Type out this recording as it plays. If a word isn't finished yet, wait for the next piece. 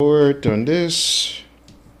Worked on this.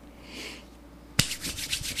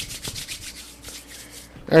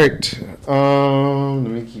 All right.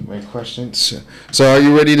 Let me keep my questions. So, are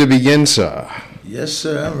you ready to begin, sir? Yes,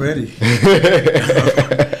 sir. I'm ready.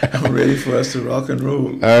 I'm ready for us to rock and roll.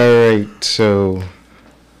 All right. So,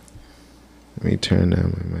 let me turn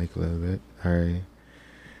down my mic a little bit. All right.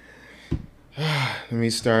 Let me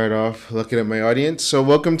start off looking at my audience. So,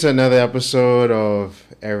 welcome to another episode of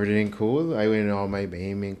Erryting Kool. I win in all my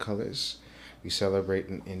Bahamian colors. We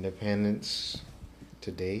celebrating independence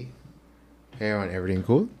today here on Erryting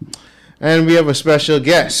Kool. And we have a special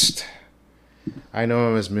guest. I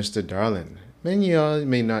know him as Mr. Darlin. Many of y'all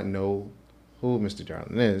may not know who Mr.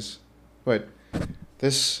 Darlin is, but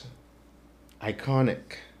this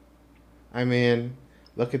iconic. I mean,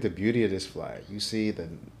 look at the beauty of this flag. You see the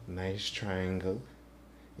nice triangle,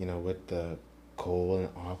 with the Kool and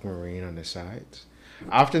aquamarine on the sides.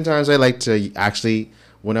 Oftentimes, I like to actually,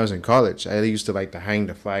 when I was in college, I used to like to hang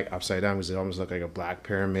the flag upside down because it almost looked like a black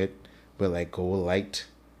pyramid with like gold light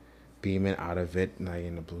beaming out of it, like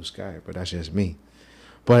in the blue sky. But that's just me.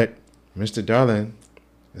 But Mr. Darlin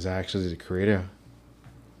is actually the creator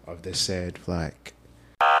of this said flag.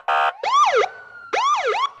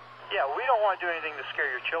 Yeah, we don't want to do anything to scare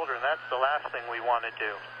your children. That's the last thing we want to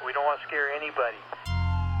do. We don't want to scare anybody.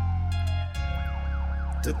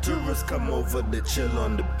 The tourists come over to chill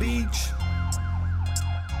on the beach,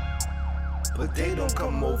 but they don't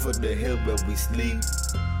come over the hill where we sleep.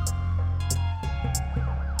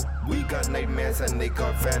 We got nightmares and they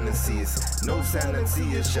got fantasies. No sanity,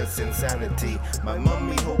 it's just insanity. My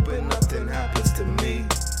mommy hoping nothing happens to me.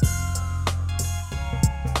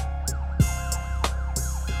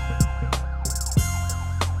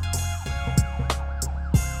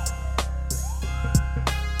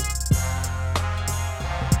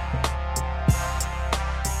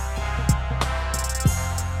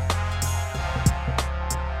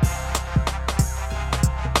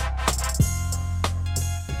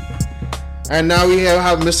 And now we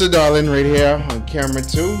have Mr. Darlin right here on camera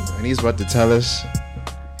too, and he's about to tell us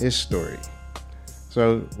his story.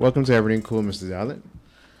 So, welcome to Erryting Kool, Mr. Darlin.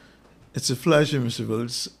 It's a pleasure, Mr.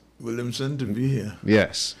 Williamson, to be here.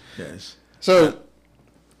 Yes. Yes. So,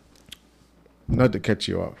 not to cut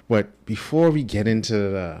you off, but before we get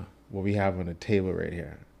into what we have on the table right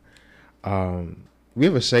here, we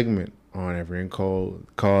have a segment on Erryting Kool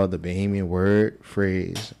called the Bahamian word,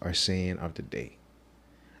 phrase, or saying of the day.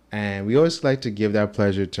 And we always like to give that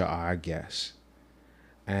pleasure to our guests.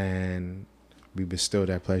 And we bestow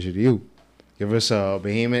that pleasure to you. Give us a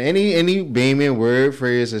Bahamian, any Bahamian word,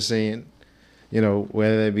 phrase, or saying,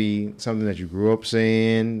 whether it be something that you grew up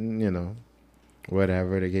saying,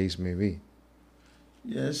 whatever the case may be.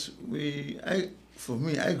 Yes, for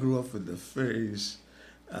me, I grew up with the phrase,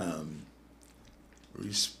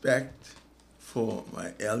 respect for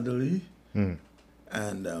my elderly,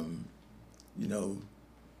 and,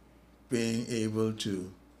 being able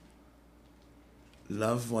to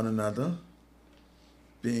love one another,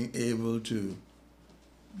 being able to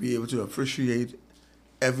appreciate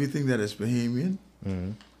everything that is Bahamian,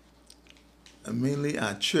 and mainly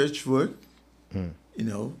our church work.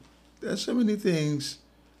 There's so many things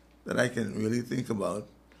that I can really think about,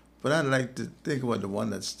 but I'd like to think about the one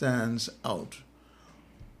that stands out,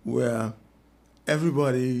 where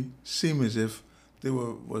everybody seemed as if they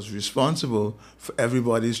was responsible for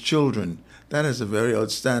everybody's children. That is a very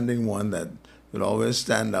outstanding one that will always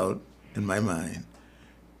stand out in my mind,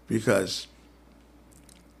 because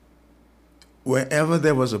wherever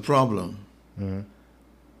there was a problem,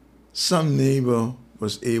 some neighbor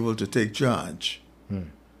was able to take charge.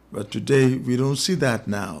 But today we don't see that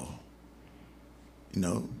now,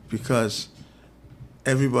 because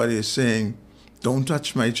everybody is saying, "Don't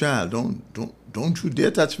touch my child. Don't you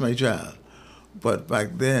dare touch my child." But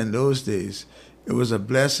back then, in those days, it was a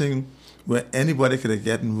blessing where anybody could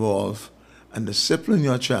get involved and discipline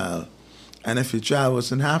your child. And if your child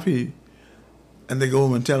wasn't happy, and they go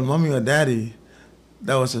home and tell mommy or daddy,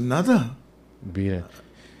 that was another.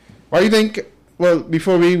 Why do you think, well,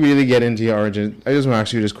 before we really get into your origin, I just want to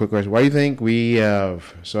ask you this quick question. Why do you think we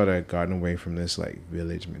have sort of gotten away from this,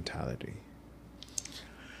 village mentality?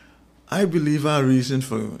 I believe our reason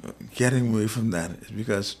for getting away from that is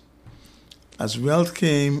because as wealth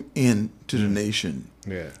came into the nation,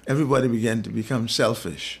 everybody began to become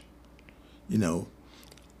selfish.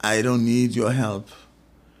 I don't need your help.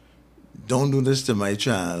 Don't do this to my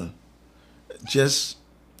child. Just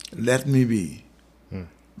let me be.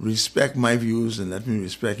 Respect my views and let me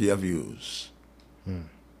respect your views.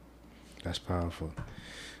 That's powerful.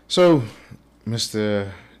 So,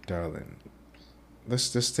 Mr. Darlin,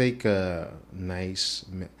 let's take a nice,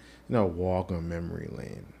 walk on memory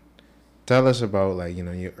lane. Tell us about like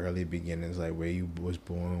your early beginnings, like where you was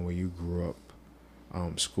born, where you grew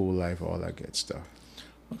up, school life, all that good stuff.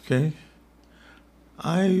 Okay.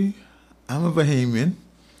 I'm a Bahamian.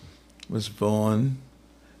 Was born,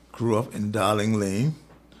 grew up in Darling Lane,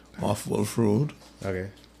 off Wolf Road. Okay.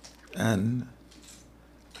 And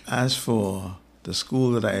as for the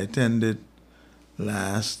school that I attended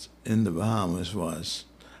last in the Bahamas was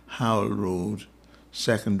Howell Road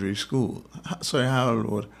Secondary School. Sorry, Howell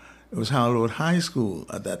Road. It was Howell Road High School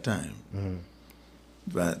at that time. Mm-hmm.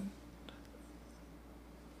 But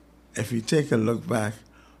if you take a look back,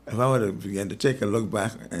 if I were to begin to take a look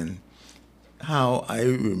back and how I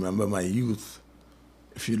remember my youth,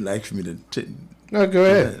 if you'd like for me to take... No, go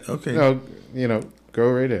ahead. Okay. No,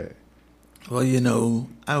 go right ahead. Well,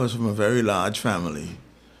 I was from a very large family.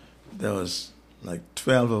 There was like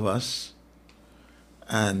 12 of us,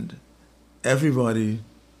 and everybody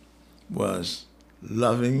was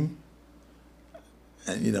loving,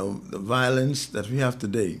 and the violence that we have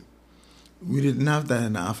today, we didn't have that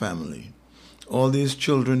in our family. All these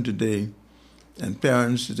children today and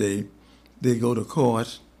parents today, they go to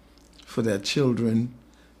court for their children,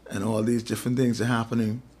 and all these different things are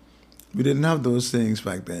happening. We didn't have those things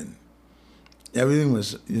back then. Everything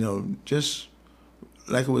was, just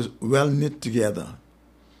like it was well knit together.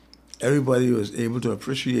 Everybody was able to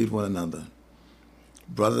appreciate one another.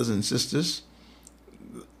 Brothers and sisters,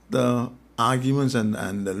 the arguments and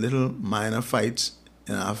the little minor fights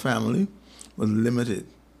in our family was limited.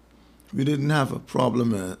 We didn't have a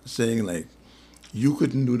problem saying like, you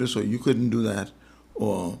couldn't do this or you couldn't do that,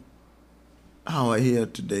 or how I hear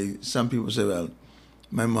today, some people say, well,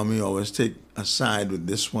 my mommy always take a side with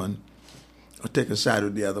this one or take a side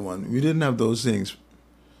with the other one. We didn't have those things.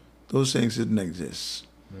 Those things didn't exist.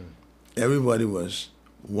 Everybody was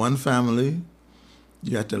one family.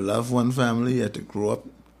 You had to love one family. You had to grow up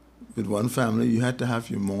with one family. You had to have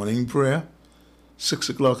your morning prayer, 6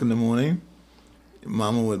 o'clock in the morning.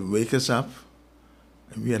 Mama would wake us up,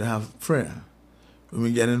 and we had to have prayer. When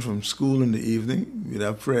we get in from school in the evening, we'd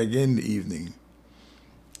have prayer again in the evening.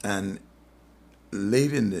 And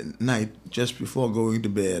late in the night, just before going to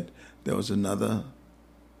bed, there was another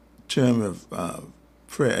term of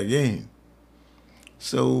prayer again.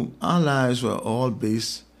 So our lives were all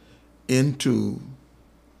based into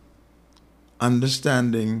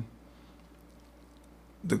understanding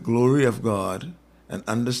the glory of God and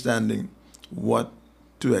understanding what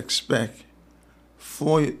to expect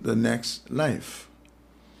for the next life.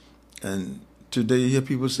 And today you hear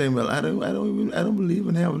people saying, well, I don't believe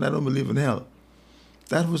in heaven, I don't believe in hell.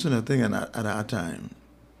 That wasn't a thing at our time.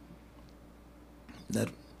 That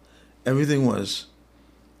everything was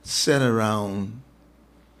set around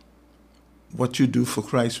what you do for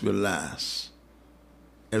Christ will last.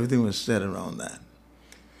 Everything was set around that.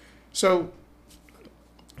 So,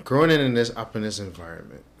 growing in this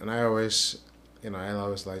environment, and I always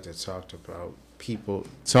like to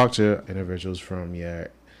talk to individuals from your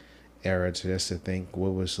era to just to think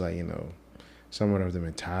what was like, somewhat of the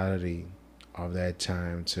mentality of that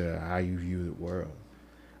time to how you view the world.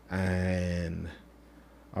 And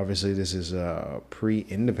obviously this is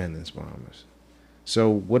pre-independence Bahamas. So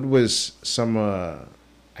what was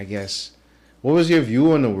what was your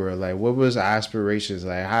view on the world? Like, what was aspirations?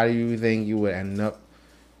 Like, how do you think you would end up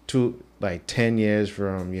to, like, 10 years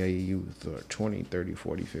from your youth, or 20, 30,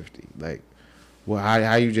 40, 50? Like, well,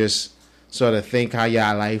 how you just sort of think how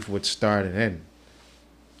your life would start and end?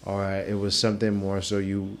 Or it was something more so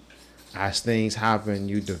you, as things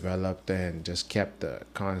happened, you developed and just kept a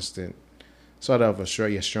constant sort of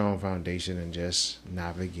your strong foundation and just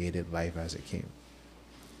navigated life as it came?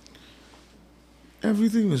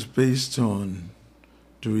 Everything was based on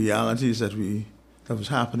the realities that was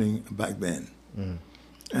happening back then. Mm.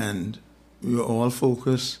 And we were all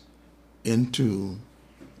focused into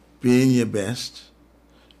being your best,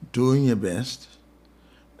 doing your best,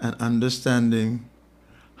 and understanding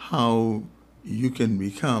how you can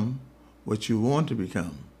become what you want to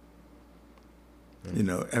become.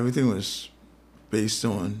 Mm. Everything was based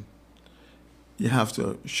on you have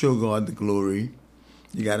to show God the glory.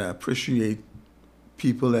 You got to appreciate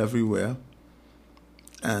people everywhere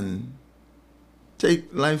and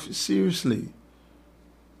take life seriously.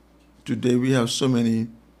 Today we have so many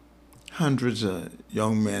hundreds of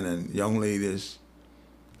young men and young ladies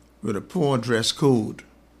with a poor dress code.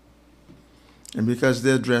 And because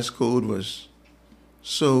their dress code was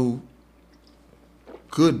so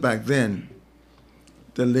good back then,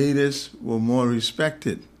 the ladies were more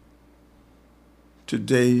respected.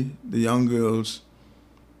 Today, the young girls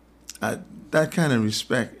that kind of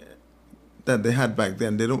respect that they had back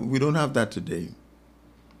then, we don't have that today.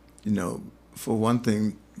 You know, for one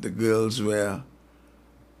thing, the girls wear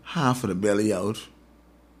half of the belly out.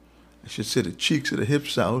 I should say the cheeks of the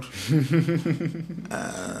hips out.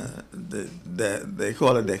 They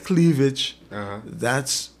call it their cleavage.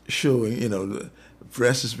 That's showing, you know, the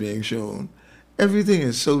breast is being shown. Everything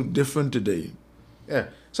is so different today. Yeah.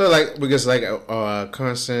 So, like, because, like,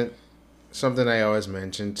 constant, something I always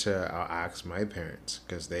mention I'll ask my parents,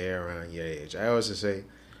 because they're around your age. I always say,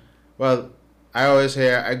 well,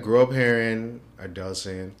 I grew up hearing adults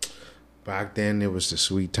saying, back then it was the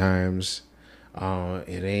sweet times.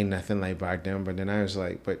 It ain't nothing like back then. But then I was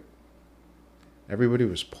like, but everybody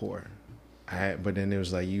was poor. But then it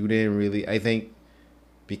was like, you didn't really, I think,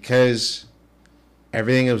 because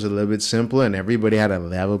everything was a little bit simpler and everybody had a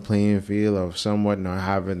level playing field of somewhat not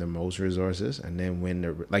having the most resources. And then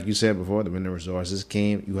when like you said before, when the resources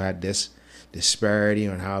came, you had this disparity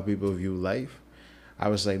on how people view life. I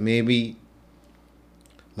was like, maybe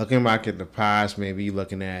looking back at the past, maybe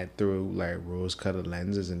looking at it through like rose-colored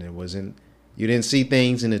lenses, and you didn't see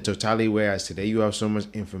things in the totality, whereas today you have so much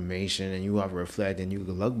information and you have to reflect and you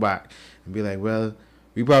can look back and be like, well,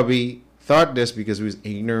 we probably thought this because we was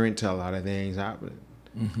ignorant to a lot of things happening.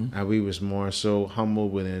 And we was more so humble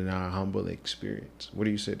within our humble experience. What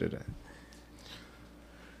do you say to that?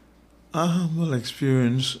 Our humble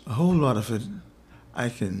experience, a whole lot of it,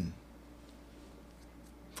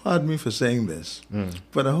 pardon me for saying this,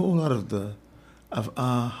 but a whole lot of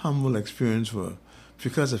our humble experience were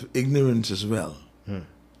because of ignorance as well.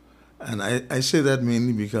 And I say that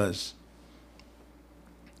mainly because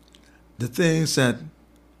the things that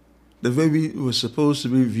the way we were supposed to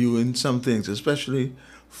be viewing some things, especially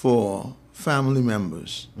for family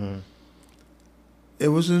members, it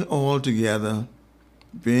wasn't altogether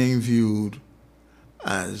being viewed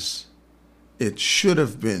as it should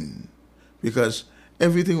have been, because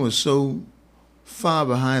everything was so far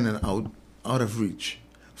behind and out of reach.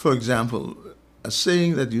 For example, a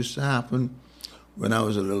saying that used to happen when I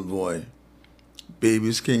was a little boy,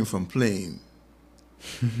 babies came from plane.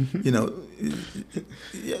 You know,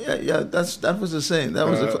 that was the saying.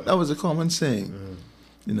 That was a common saying.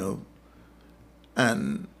 You know,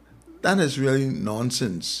 and that is really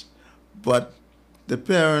nonsense. But the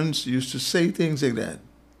parents used to say things like that.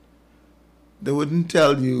 They wouldn't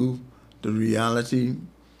tell you the reality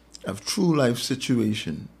of true life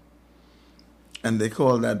situation, and they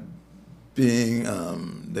call that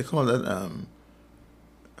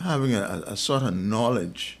having a sort of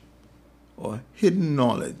knowledge or hidden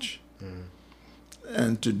knowledge.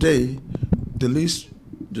 And today,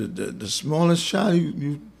 the smallest child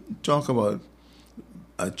you talk about,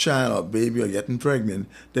 a child or baby or getting pregnant,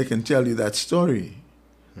 they can tell you that story.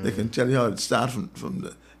 They can tell you how it starts from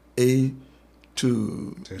the A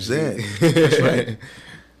to Z. That's right.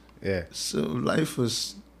 Yeah. So life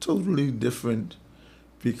was totally different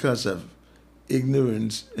because of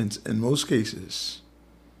ignorance in most cases.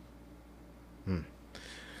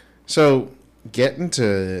 So, getting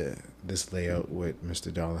to this layout with Mr.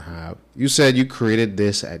 Dollarhab, you said you created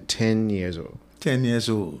this at 10 years old. 10 years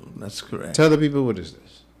old, that's correct. Tell the people, what is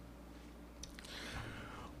this?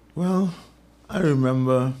 Well, I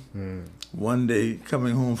remember one day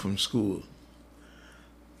coming home from school,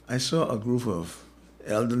 I saw a group of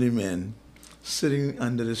elderly men sitting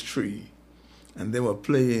under this tree, and they were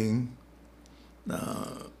playing,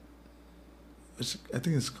 I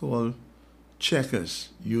think it's called checkers,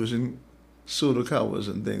 using soda covers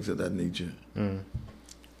and things of that nature.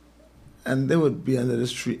 And they would be under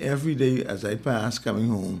this tree every day as I passed coming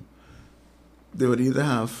home. They would either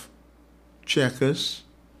have checkers,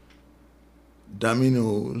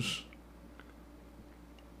 dominoes,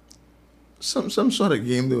 some sort of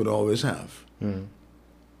game they would always have. And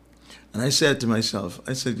I said to myself,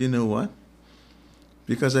 you know what?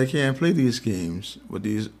 Because I can't play these games with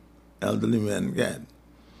these elderly men get,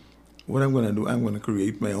 what I'm going to do, I'm going to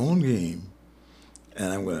create my own game,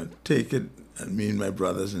 and I'm going to take it, and me and my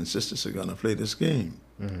brothers and sisters are going to play this game.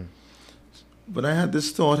 But I had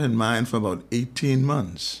this thought in mind for about 18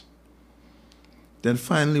 months. Then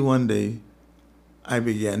finally one day, I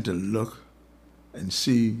began to look and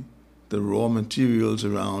see the raw materials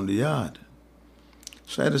around the yard.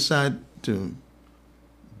 So I decided to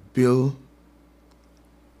build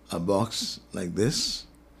a box like this,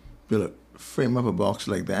 frame up a box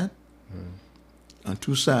like that, on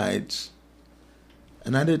two sides,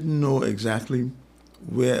 and I didn't know exactly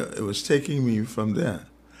where it was taking me from there,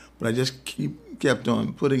 but I just kept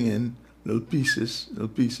on putting in little pieces,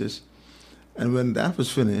 and when that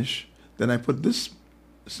was finished, then I put this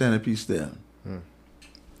centerpiece there.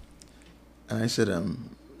 And I said,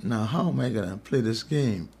 now how am I going to play this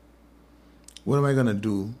game? What am I going to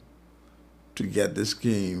do to get this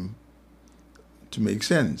game to make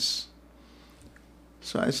sense?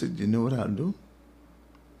 So I said, you know what I'll do?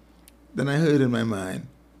 Then I heard in my mind,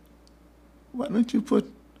 why don't you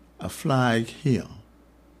put a flag here?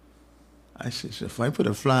 I said, so if I put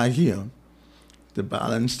a flag here, to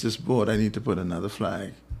balance this board, I need to put another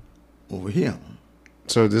flag over here.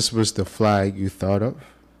 So this was the flag you thought of?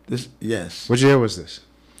 Yes. What year was this?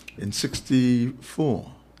 In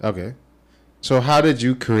 1964. Okay. So how did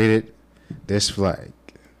you create this flag?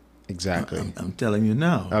 Exactly. I'm telling you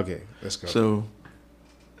now. Okay, let's go. So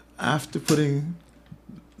after putting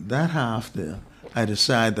that half there, I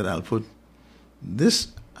decided that I'll put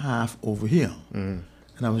this half over here. And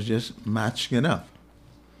I was just matching it up.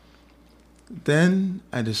 Then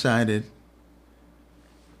I decided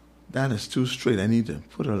that is too straight. I need to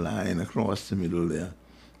put a line across the middle there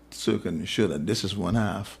so you can show that this is one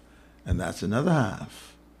half and that's another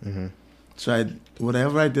half. So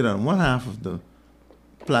whatever I did on one half of the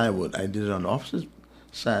plywood, I did it on the opposite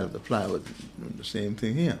side of the plywood. The same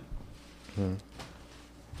thing here.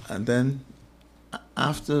 And then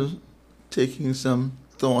after taking some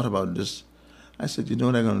thought about this, I said, you know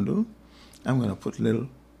what I'm going to do? I'm going to put little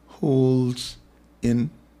holes in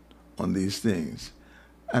on these things.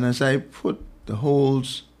 And as I put the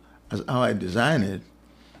holes, as how I design it,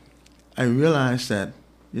 I realized that,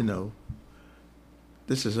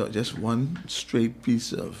 this is just one straight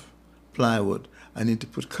piece of plywood. I need to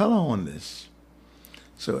put color on this.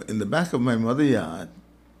 So in the back of my mother's yard,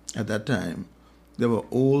 at that time, there were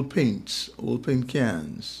old paint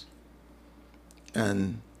cans.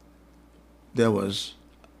 And there was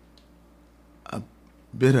a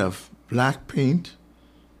bit of black paint,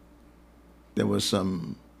 there was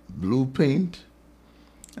some blue paint,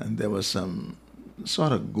 and there was some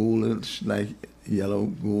sort of goldish, like yellow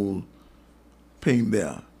gold paint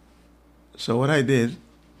there. So what I did,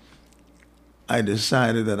 I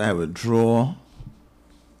decided that I would draw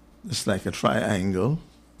it's like a triangle,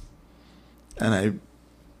 and I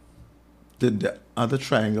did the other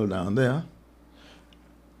triangle down there.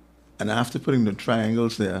 And after putting the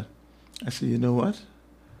triangles there, I said, you know what?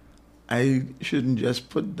 I shouldn't just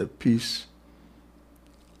put the piece,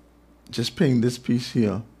 just paint this piece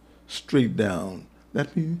here straight down.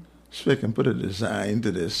 Let me, so I can put a design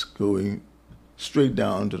to this going straight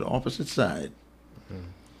down to the opposite side.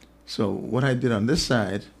 So what I did on this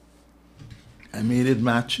side, I made it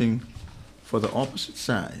matching for the opposite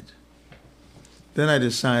side. Then I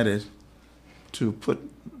decided to put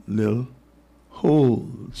little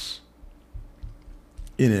holes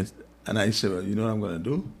in it. And I said, well, you know what I'm going to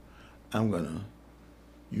do? I'm going to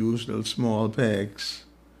use little small pegs.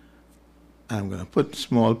 I'm going to put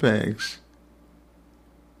small pegs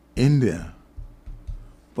in there.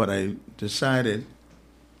 But I decided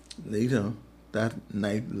later that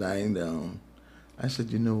night lying down, I said,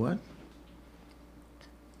 you know what?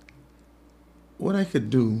 What I could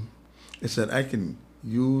do is that I can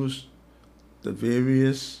use the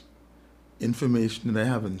various information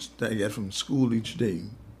that that I get from school each day.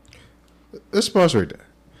 Let's pause right there.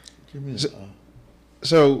 Give me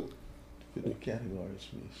So the categories,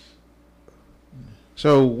 please.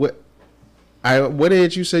 So what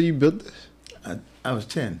age you said you built this? I was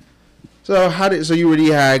 10. So you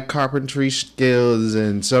already had carpentry skills,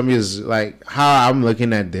 and some is like how I'm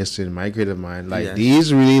looking at this in my creative mind. Like Yes.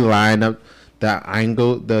 These really line up.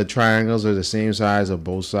 The triangles are the same size of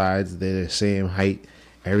both sides. They're the same height.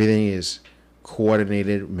 Everything is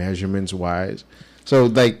coordinated measurements wise. So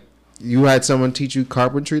like you had someone teach you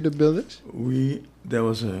carpentry to build this? There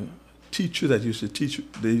was a teacher that used to teach.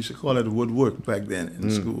 They used to call it woodwork back then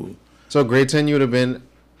in school. So grade 10 you'd have been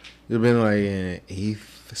like in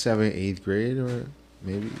 7th, 8th grade, or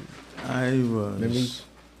maybe I was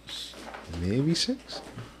maybe 6?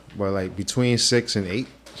 Well, like between 6 and 8.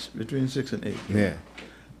 between 6 and 8. Yeah.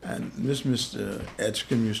 And Mr.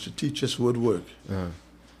 Edgecombe used to teach us woodwork.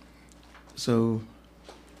 So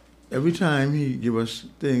every time he gave us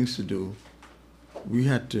things to do, we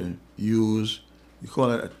had to use, we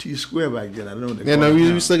call it a T-square back then. I don't know what they call it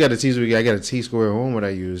now. We still got a T-square. I got a T-square at home that I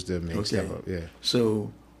used to make stuff up. Yeah.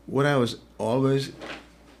 So what I was always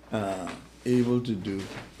able to do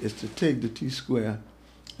is to take the T-square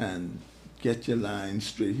and get your lines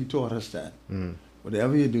straight. He taught us that.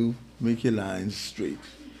 Whatever you do, make your lines straight.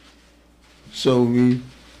 So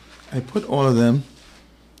I put all of them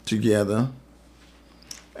together,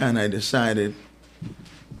 and I decided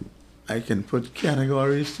I can put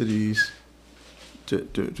categories to these,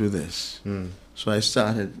 to this. So I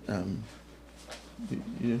started, you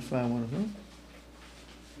didn't find one of them?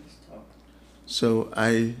 So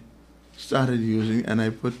I started using, and I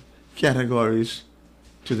put categories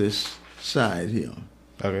to this side here.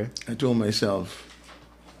 Okay. I told myself,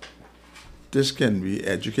 this can be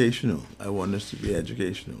educational. I want this to be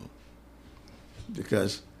educational.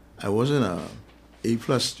 Because I wasn't a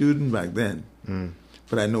A+ student back then,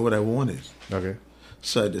 but I know what I wanted. Okay.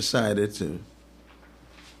 So I decided to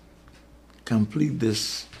complete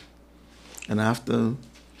this. And after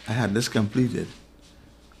I had this completed,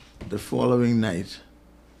 the following night,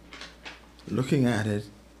 looking at it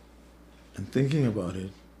and thinking about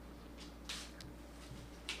it,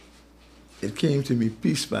 it came to me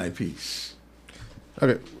piece by piece.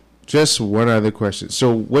 Okay. Just one other question.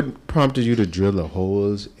 So what prompted you to drill the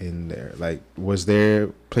holes in there? Like, was there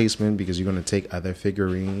placement because you're going to take other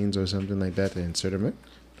figurines or something like that to insert them in?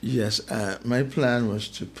 Yes, my plan was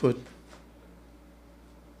to put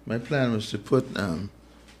the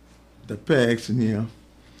pegs in here.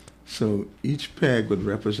 So each peg would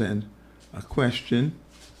represent a question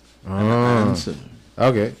and an answer.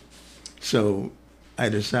 Okay. So I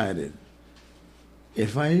decided,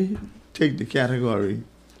 if I take the category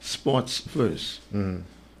sports first,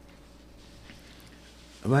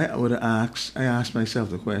 I asked myself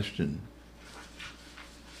the question,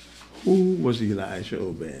 who was Elijah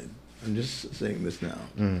Obed? I'm just saying this now.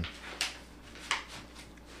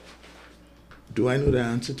 Do I know the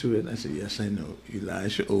answer to it? I said, yes, I know.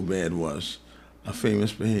 Elijah Obed was a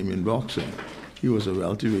famous Bahamian boxer. He was a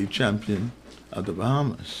welterweight champion of the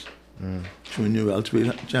Bahamas. Junior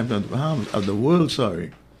welterweight champion of the Bahamas, of the world,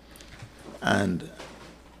 sorry. And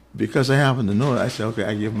because I happen to know it, I said, okay,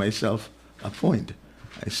 I give myself a point.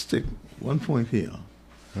 I stick 1 point here.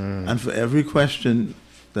 And for every question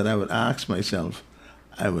that I would ask myself,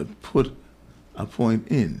 I would put a point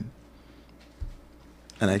in.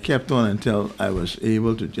 And I kept on until I was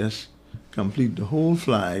able to just complete the whole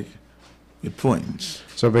flag with points.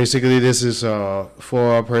 So basically, this is a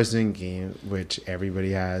 4-person game, which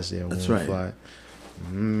everybody has their own That's right. flag.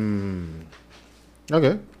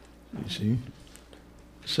 Okay. You see?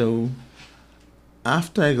 So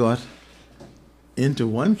after I got into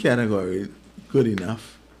one category good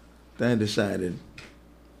enough, then I decided,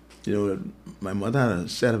 my mother had a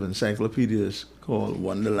set of encyclopedias called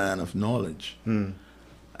Wonderland of Knowledge.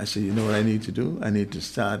 I said, you know what I need to do? I need to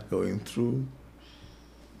start going through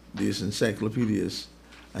these encyclopedias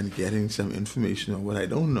and getting some information on what I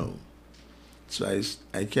don't know. So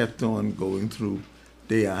I kept on going through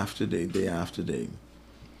day after day, day after day.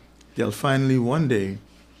 Till finally one day,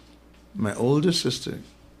 my older sister,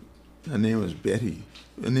 her name was Betty.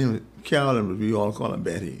 Her name was Carolyn, but we all call her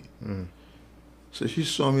Betty. So she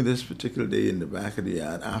saw me this particular day in the back of the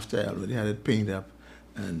yard after I already had it painted up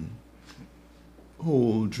and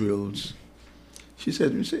hole drills. She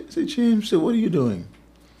said to me, say, James, what are you doing?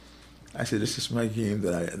 I said, this is my game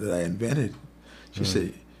that I invented. She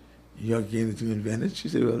said, your game that you invented? She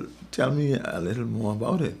said, well, tell me a little more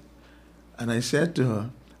about it. And I said to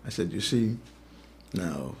her, you see,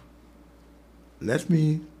 now, let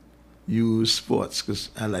me use sports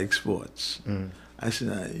because I like sports. I said,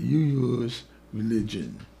 now, you use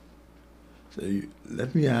religion. So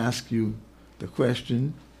let me ask you the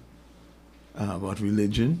question about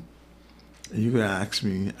religion, and you can ask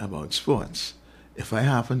me about sports. If I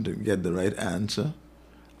happen to get the right answer,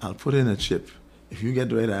 I'll put in a chip. If you get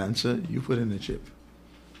the right answer, you put in a chip.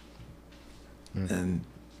 And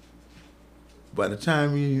by the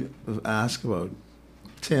time we asked about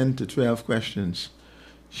 10 to 12 questions,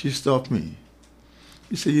 she stopped me.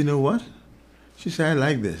 She said, you know what? She said, I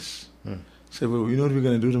like this. I said, well, you know what we're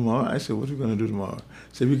going to do tomorrow? I said, what are we going to do tomorrow?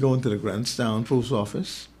 So we're going to the Grantstown Post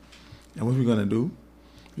Office, and what we're going to do,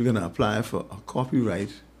 we're going to apply for a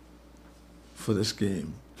copyright for this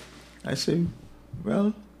game. I said,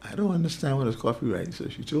 well, I don't understand what is copyright. So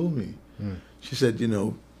she told me. She said,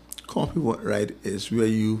 copyright is where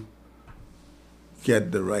you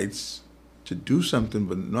get the rights to do something,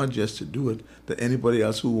 but not just to do it, that anybody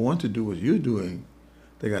else who wants to do what you're doing,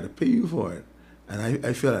 they got to pay you for it. And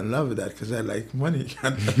I fell in love with that because I like money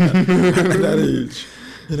at that age.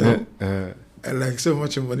 I like so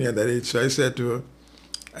much money at that age. So I said to her,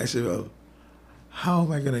 well, how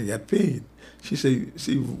am I going to get paid? She said,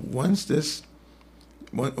 see, once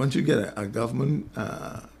you get a government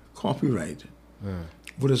copyright,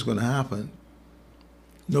 what is going to happen?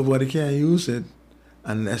 Nobody can use it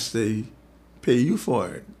unless they pay you for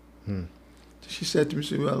it. She said to me,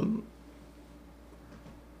 well,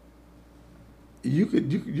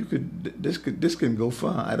 this can go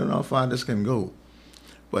far. I don't know how far this can go,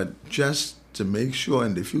 but just to make sure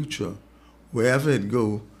in the future, wherever it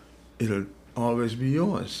go, it'll always be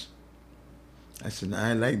yours. I said,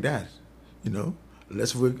 I like that. you know,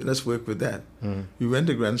 let's work with that. We went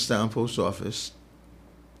to Grandstown Post Office,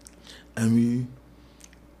 and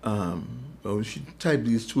she typed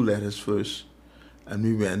these 2 letters first, and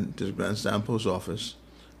we went to the Grandstown Post Office.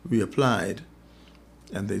 We applied,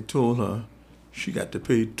 and they told her she got to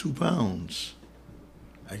pay £2.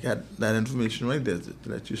 I got that information right there to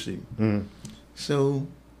let you see. So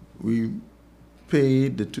we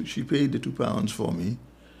paid she paid the £2 for me.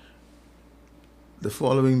 The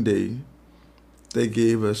following day, they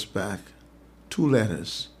gave us back 2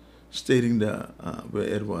 letters stating where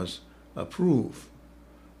it was approved,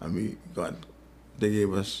 and they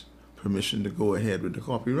gave us permission to go ahead with the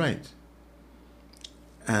copyright.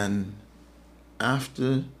 And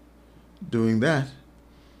after doing that,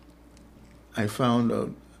 I found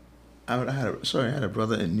out I had a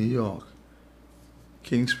brother in New York,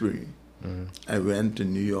 Kingsbury. I went to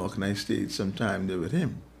New York and I stayed some time there with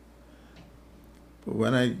him. But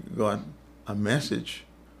when I got a message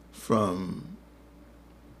from,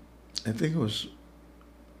 I think it was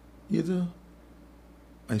either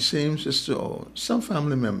my same sister or some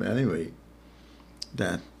family member anyway,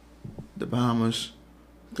 that the Bahamas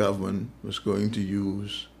government was going to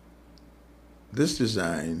use this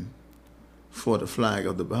design for the flag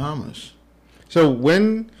of the Bahamas. So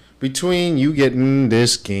between you getting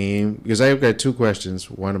this game, because I've got 2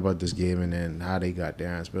 questions, one about this game and then how they got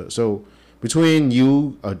their answer. So between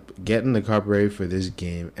you getting the copyright for this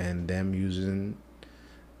game and them using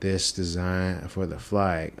this design for the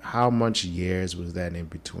flag, how much years was that in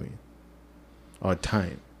between? Or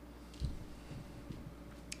time?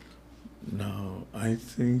 No, I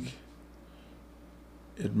think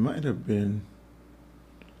it might have been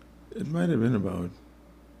about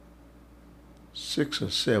 6 or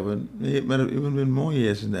 7. It might have even been more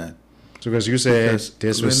years than that. So because you said Because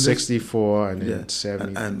this was 64 and then Yeah,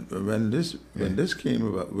 70. and when this came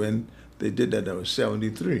about, when they did that, I was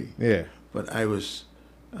 73. Yeah. But I was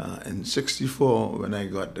in 64 when I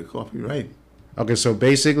got the copyright. Okay, so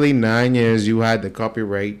basically 9 years you had the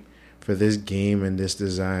copyright for this game and this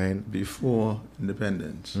design. Before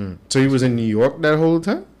independence. So you was in New York that whole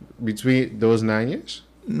time? Between those 9 years?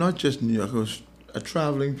 Not just New York, it was a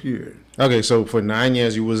traveling period. Okay, so for 9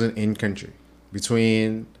 years you wasn't in country.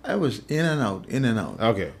 Between... I was in and out.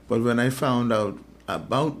 Okay. But when I found out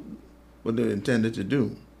about what they intended to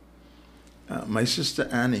do, my sister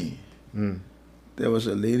Annie, there was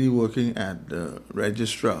a lady working at the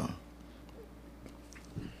registrar.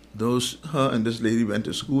 Her and this lady went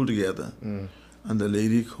to school together, and the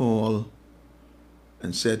lady called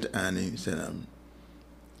and said to Annie,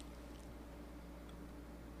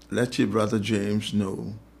 let your brother James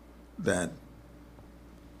know that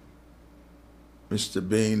Mr.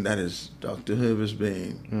 Bain, that is Dr. Hervis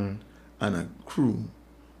Bain, and a crew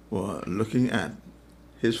were looking at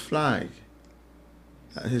his flag,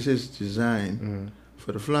 his design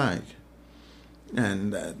for the flag,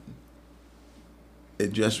 and that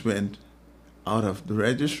it just went out of the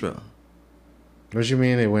register. What do you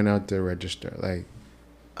mean it went out the register? Like,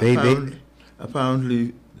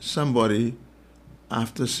 apparently somebody,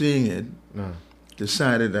 after seeing it,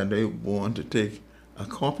 decided that they want to take a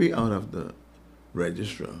copy out of the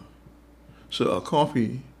register. So a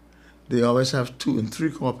copy, they always have 2 and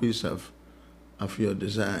 3 copies of your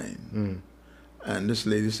design. And this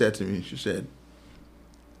lady said to me, she said,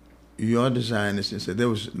 your design is, she said, they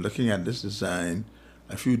was looking at this design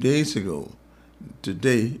a few days ago.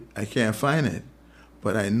 Today, I can't find it.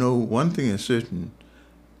 But I know one thing is certain,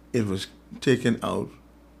 it was taken out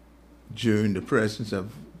during the presence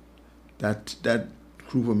of that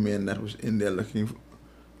group of men that was in there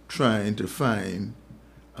trying to find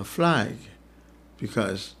a flag,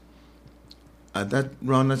 because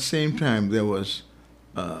around that same time there was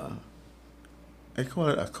I call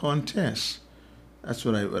it a contest. That's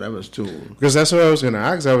what I was told. Because that's what I was going to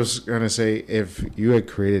ask. I was going to say, if you had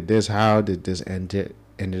created this, how did this ended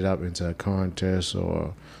up into a contest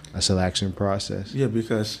or a selection process? Yeah,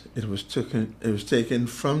 because it was taken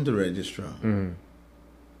from the registrar.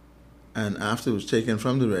 And after it was taken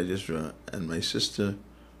from the registrar, and my sister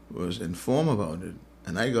was informed about it,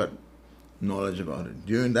 and I got knowledge about it.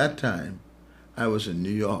 During that time, I was in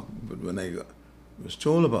New York, but when I was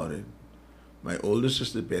told about it, my older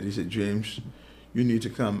sister Betty said, James, you need to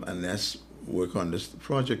come and let's work on this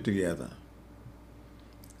project together.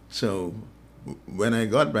 So when I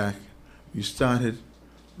got back, we started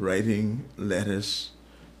writing letters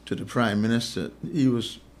to the Prime Minister. He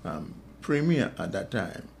was Premier at that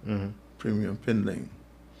time, Premier Pindling.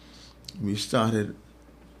 We started,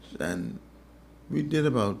 and we did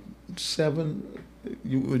about 7.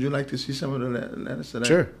 Would you like to see some of the letters that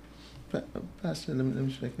Sure. Pastor, let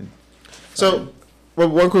me check in. So, well,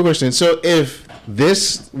 one quick question. So, if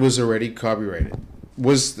this was already copyrighted,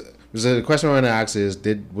 was the question I want to ask is,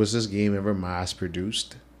 was this game ever mass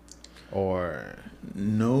produced, or?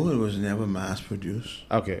 No, it was never mass produced.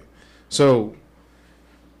 Okay, so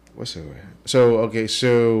what's the word? So okay,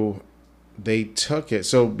 so they took it.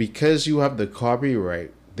 So because you have the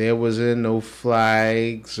copyright, there wasn't no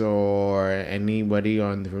flags or anybody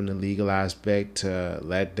from the legal aspect to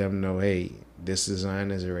let them know, hey, this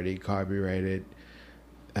design is already copyrighted,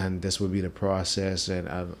 and this would be the process, and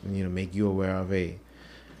make you aware of, hey,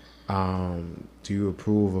 do you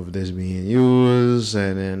approve of this being used,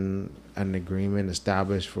 and then an agreement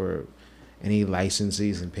established for any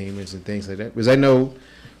licenses and payments and things like that. Because I know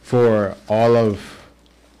for all of,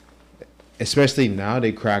 especially now,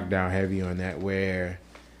 they crack down heavy on that, where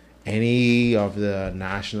any of the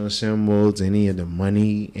national symbols, any of the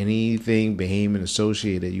money, anything Bahamian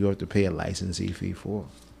associated, you have to pay a licensee fee for.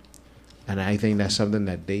 And I think that's something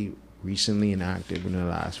that they recently enacted in the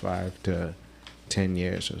last 5 to 10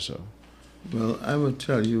 years or so. Well, I will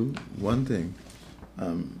tell you one thing.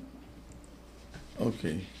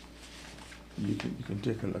 Okay. You can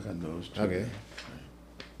take a look at those too. Okay.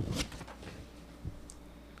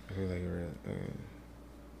 I feel like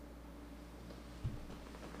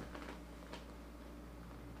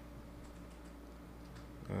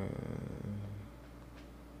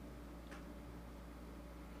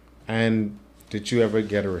and did you ever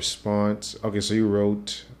get a response? Okay, so you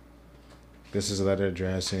wrote, this is a letter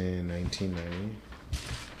addressed in 1990.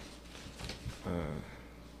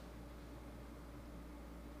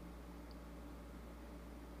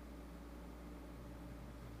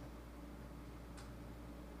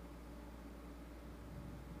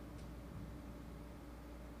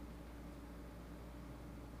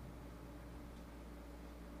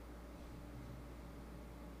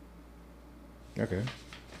 Okay.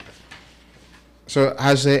 So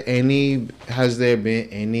has there been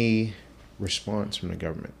any response from the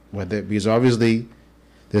government? Because obviously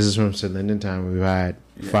this is from Sir Lyndon time. We've had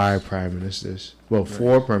 5 prime ministers. Well,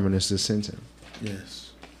 4 prime ministers since him.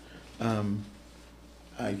 Yes. I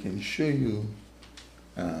can show you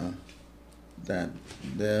that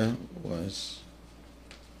there was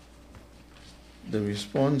the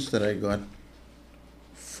response that I got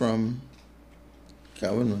from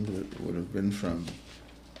government would have been from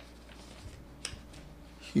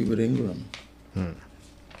Hubert Ingram. And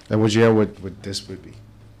would you hear what this would be?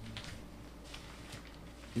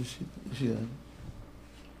 You see that?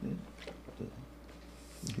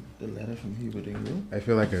 The letter from Hubert Ingram? I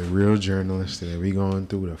feel like a real journalist today. We going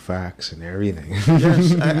through the facts and everything.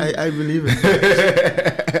 Yes, I believe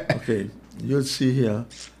it. Okay, you'll see here.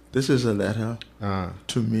 This is a letter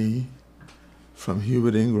to me from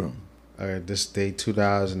Hubert Ingram. This date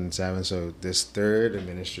 2007, so this 3rd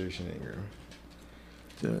administration Ingram.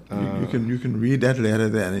 You can read that letter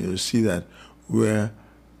there, and you'll see that where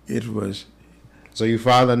it was. So you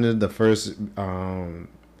filed under the first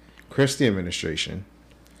Christie administration.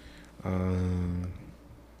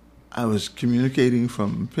 I was communicating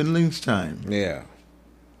from Pinling's time. Yeah.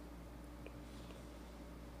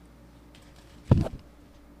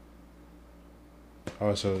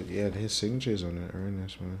 Oh, so yeah, his signature's on that, right?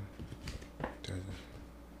 That's one.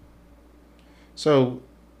 So,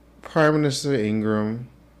 Prime Minister Ingram.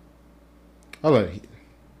 Okay,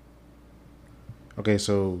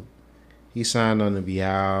 so he signed on the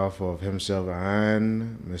behalf of himself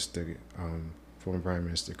and Mr. Former Prime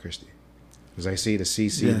Minister Christie. Because I see the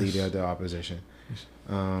CC leader of the opposition. Yes.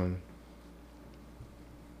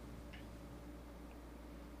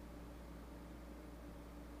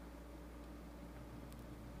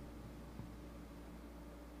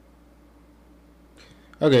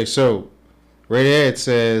 Okay, so right here it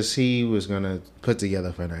says he was going to put together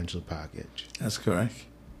a financial package. That's correct.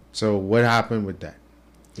 So what happened with that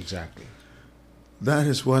exactly? That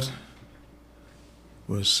is what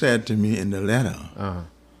was said to me in the letter.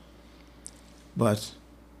 But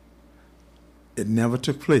it never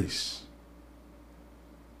took place.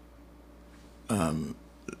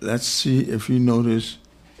 Let's see if you notice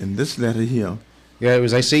in this letter here. Yeah, it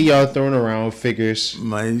was. I see y'all throwing around figures.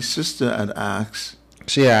 My sister had asked.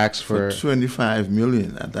 She asked for 25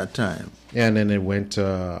 million at that time. Yeah, and then it went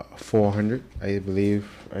to 400. I believe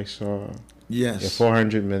I saw. Yes. Yeah,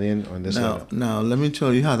 400 million on this letter. Now let me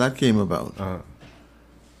tell you how that came about.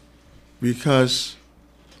 Because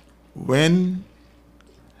when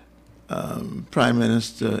Prime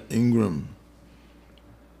Minister Ingram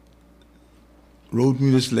wrote me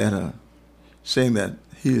this letter saying that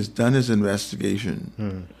he has done his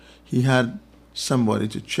investigation, he had somebody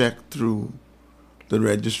to check through the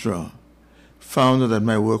registrar found out that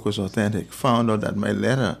my work was authentic, found out that my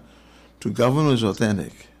letter to government was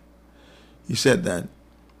authentic, he said that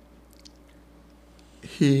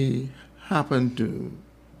he happened to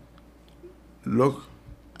look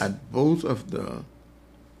at both of the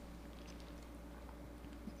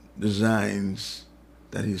designs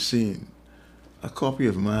that he's seen, a copy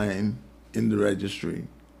of mine in the registry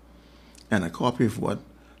and a copy of what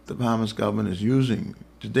the Bahamas government is using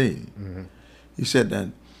today. Mm-hmm. He said that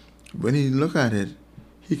when he look at it,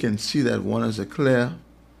 he can see that one is a clear,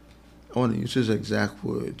 I want to use his exact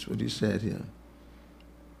words, what he said here.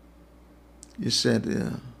 He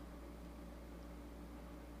said,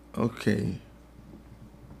 okay,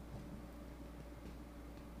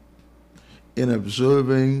 in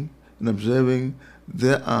observing,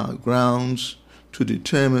 there are grounds to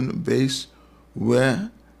determine base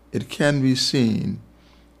where it can be seen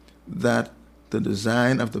that the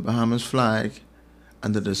design of the Bahamas flag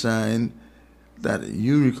and the design that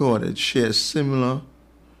you recorded share similarities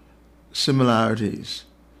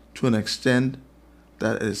to an extent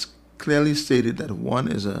that it is clearly stated that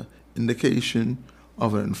one is an indication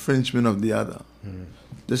of an infringement of the other. Mm.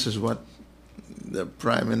 This is what the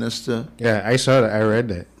Prime Minister... Yeah, I saw that. I read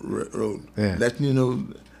that. Wrote. Yeah. Letting you know...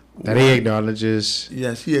 That he acknowledges...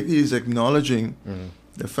 Yes, he is acknowledging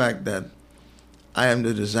the fact that I am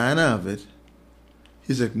the designer of it.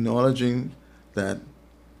 He's acknowledging that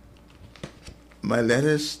my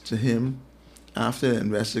letters to him after the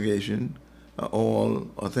investigation are all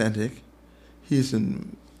authentic. He's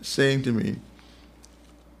saying to me,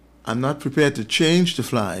 I'm not prepared to change the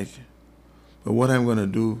flag, but what I'm going to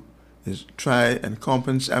do is try and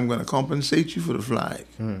compensate. I'm going to compensate you for the flag.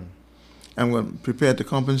 Mm. I'm going to prepare to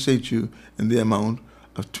compensate you in the amount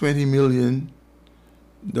of $20 million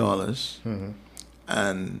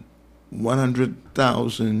and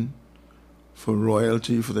 $100,000 for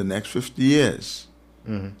royalty for the next 50 years.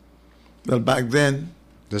 Mm-hmm. Well, back then...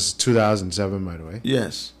 This is 2007, by the way.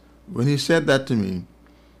 Yes. When he said that to me...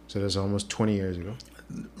 So that's almost 20 years ago.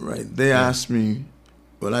 Right. They asked me,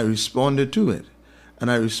 well, I responded to it.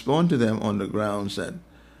 And I respond to them on the grounds that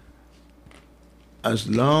as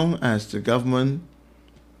long as the government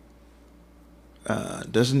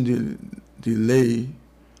doesn't delay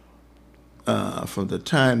from the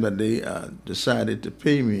time that they decided to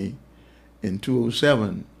pay me in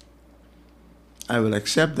 2007, I will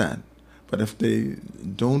accept that. But if they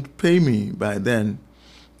don't pay me by then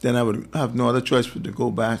I would have no other choice but to go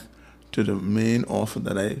back to the main offer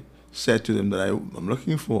that I said to them that I'm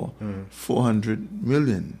looking for, $400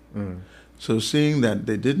 million. So seeing that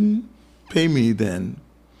they didn't pay me then,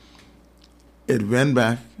 it went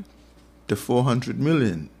back to $400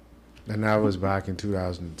 million. And that was back in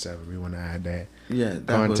 2007. We want to add that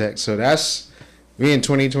context. So that's we in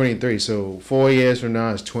 2023. So 4 years from now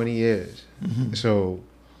is 20 years. Mm-hmm. So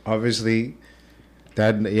obviously,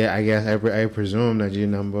 I guess I presume that your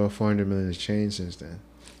number 400 million has changed since then.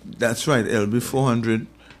 That's right. It'll be 400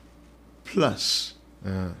 plus.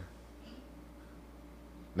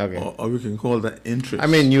 Okay. Or we can call that interest. I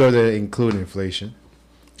mean, you have to include inflation.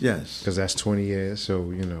 Yes. Because that's 20 years.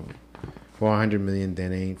 So, 400 million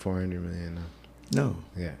then ain't 400 million. No.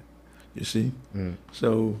 Yeah. You see?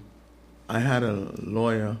 So I had a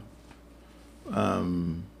lawyer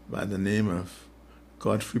by the name of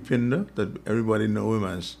Godfrey Pinder, that everybody know him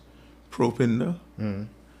as Pro Pinder.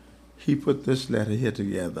 He put this letter here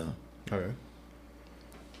together. Okay.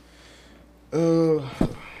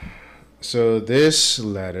 So this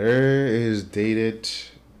letter is dated...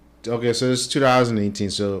 Okay, so it's 2018.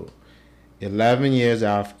 So 11 years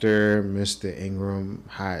after Mr. Ingram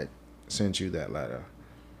had sent you that letter.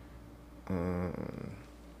 I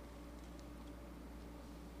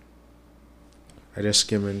just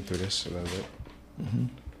skimming through this a little bit.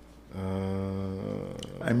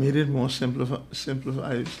 I made it more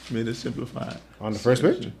simplified. Made it simplified. On the first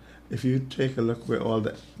page? If you take a look where all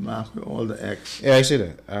the X. Yeah, I see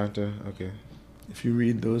that. After, okay. If you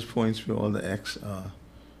read those points where all the X are.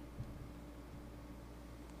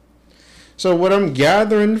 So what I'm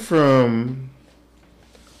gathering from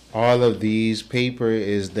all of these paper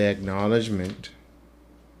is the acknowledgement.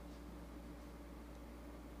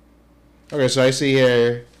 Okay, so I see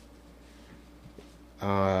here,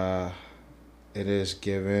 it is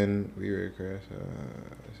given, we request,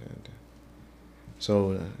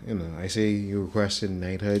 so, I see you requested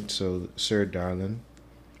knighthood, so Sir Darlin,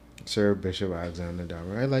 Sir Bishop Alexander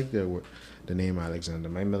Darwin. I like the name Alexander.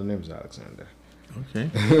 My middle name is Alexander.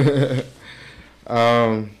 Okay.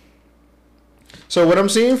 So what I'm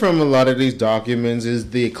seeing from a lot of these documents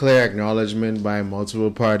is the clear acknowledgement by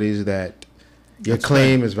multiple parties that your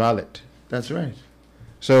claim is valid. That's right.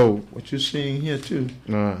 So what you're seeing here too,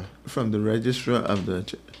 from the registrar of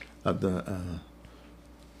the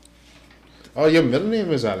oh, your middle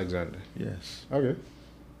name is Alexander. yes. Okay.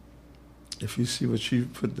 If you see what she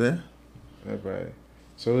put there, Right.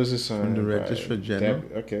 So is this from the registrar general.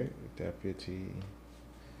 okay, deputy.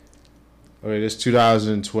 Okay, this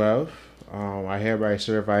 2012. I hereby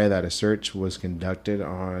certify that a search was conducted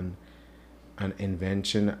on an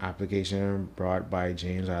invention application brought by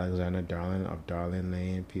James Alexander Darling of Darling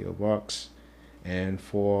Lane, P.O. Box, and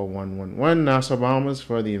 4111 Nassau, Bahamas,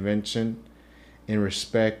 for the invention in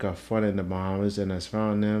respect of funding the Bahamas, and has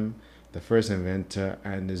found him the first inventor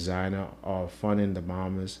and designer of funding the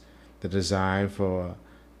Bahamas, the design for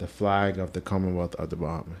the flag of the Commonwealth of the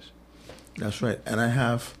Bahamas. That's right. And I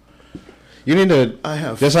have. You need to. I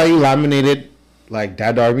have. Just how you laminated, like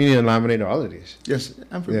that dog, you need to laminate all of these. Yes,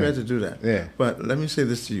 I'm prepared to do that. Yeah. But let me say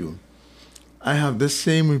this to you. I have this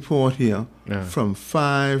same report here from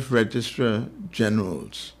 5 registrar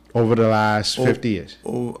generals. Over the last 50 years.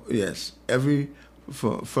 Oh, yes.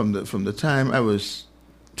 From the time I was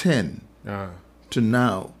 10 to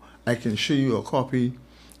now, I can show you a copy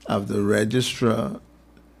of the registrar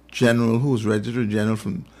general, who was registrar general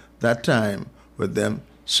from that time, with them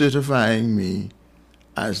certifying me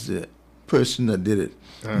as the person that did it.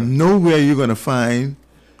 Nowhere you're going to find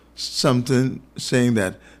something saying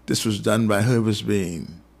that this was done by Herbert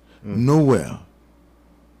Bain. Nowhere.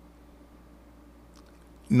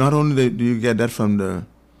 Not only do you get that from the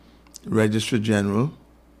registrar general,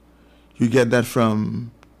 you get that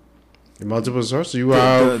from multiple sources. You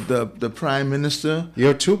have the prime minister. You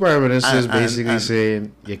have 2 prime ministers basically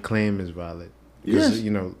saying your claim is valid. Yes.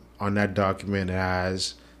 You know, on that document it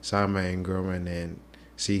has Simon Ingram and then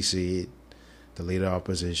CC, the leader of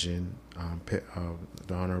opposition,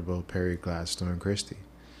 the Honorable Perry Gladstone Christie.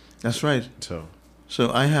 That's right.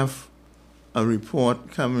 So I have a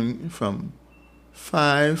report coming from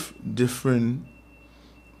 5 different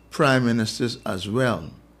prime ministers as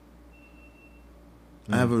well.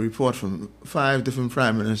 I have a report from 5 different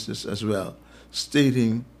prime ministers as well,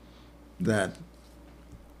 stating that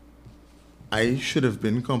I should have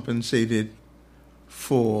been compensated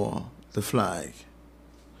for the flag.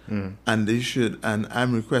 And they should, and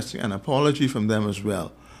I'm requesting an apology from them as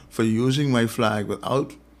well for using my flag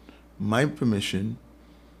without my permission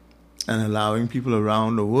and allowing people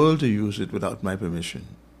around the world to use it without my permission.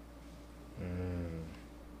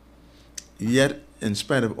 Yet, in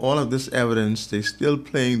spite of all of this evidence, they're still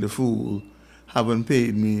playing the fool, haven't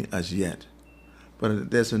paid me as yet.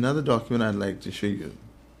 But there's another document I'd like to show you.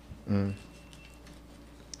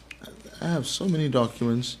 I have so many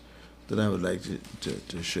documents that I would like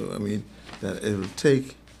to show. I mean, that it will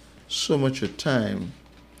take so much of time.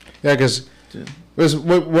 Yeah, because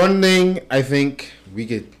one thing I think we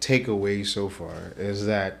could take away so far is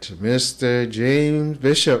that Mr.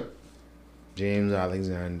 James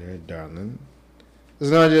Alexander Darling,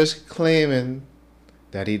 is not just claiming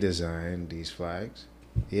that he designed these flags.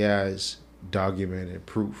 He has documented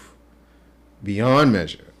proof beyond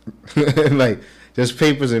measure. Like, just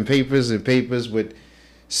papers and papers and papers with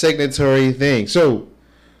signatory things. So,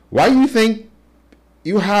 why do you think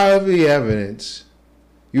you have the evidence,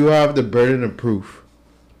 you have the burden of proof?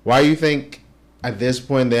 Why do you think at this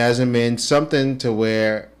point there hasn't been something to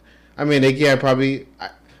where, I mean, they can't probably,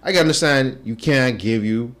 I can understand you can't give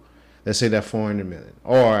you, let's say, that $400 million,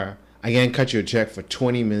 or I can't cut you a check for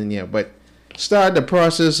 $20 million yet, but start the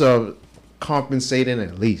process of compensating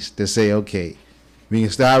at least to say, okay, we can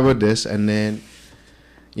start with this, and then,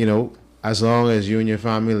 you know, as long as you and your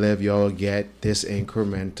family live, y'all get this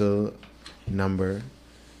incremental number,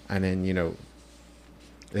 and then, you know,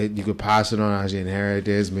 you could pass it on as your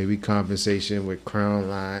inheritance, maybe compensation with crown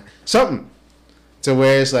line, something to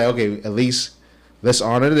where it's like, okay, at least let's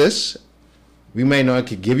honor this. We may not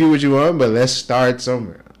could give you what you want, but let's start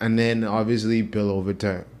somewhere, and then obviously build over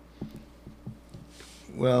time.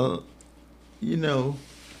 Well, you know,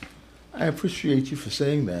 I appreciate you for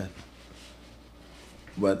saying that,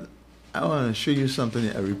 but I want to show you something.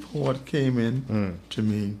 A report came in to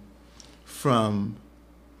me from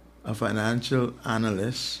a financial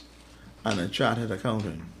analyst and a chartered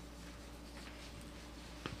accountant.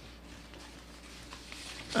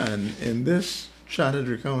 And in this chartered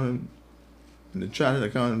accountant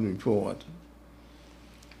report,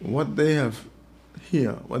 what they have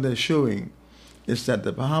here, what they're showing is that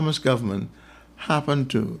the Bahamas government happened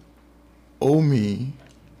to owe me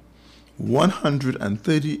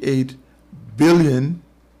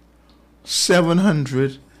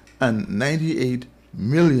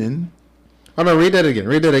 $138,798,000,000. Oh no, read that again.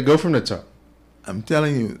 Read that again. Go from the top. I'm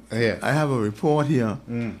telling you, Yeah. I have a report here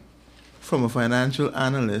from a financial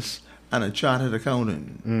analyst and a chartered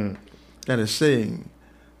accountant that is saying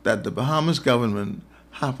that the Bahamas government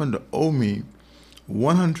happened to owe me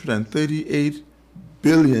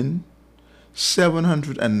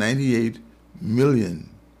 $138,798,000,000,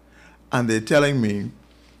 and they're telling me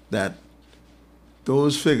that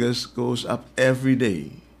those figures goes up every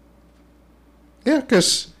day. Yeah,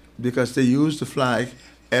 because they use the flag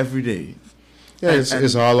every day. Yeah,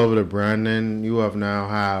 it's all over the brand, and you now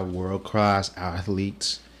have world-class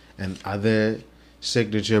athletes and other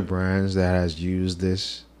signature brands that has used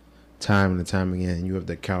this time and time again. You have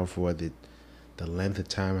to account for the length of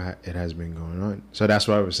time it has been going on. So that's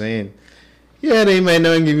why I was saying, yeah, they might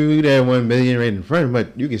not give you that 1 million right in front,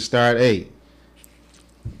 but you can start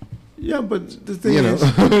Yeah, but the thing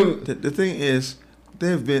the thing is,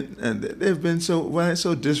 they've been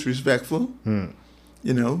so disrespectful.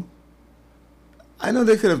 You know, I know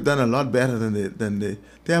they could have done a lot better than they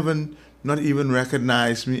haven't not even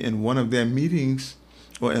recognized me in one of their meetings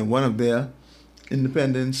or in one of their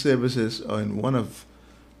independent services or in one of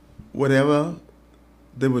whatever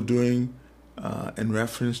they were doing in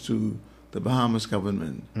reference to the Bahamas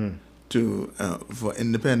government for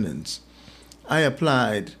independence. I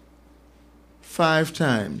applied 5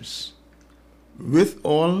 times with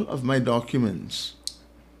all of my documents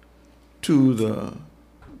to the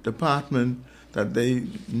department that they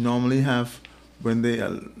normally have when they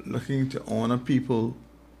are looking to honor people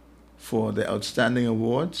for their outstanding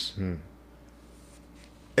awards.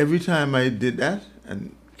 Every time I did that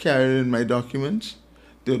and carried in my documents,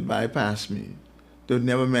 they would bypass me. They would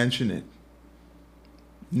never mention it.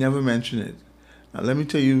 Never mention it. Now, let me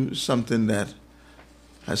tell you something that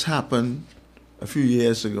has happened a few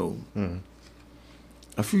years ago.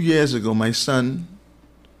 A few years ago, my son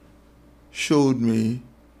showed me,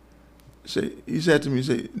 he said to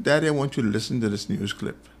me, Daddy, I want you to listen to this news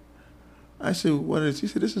clip. I said, what is it? He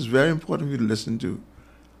said, this is very important for you to listen to.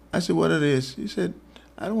 I said, what it is? He said,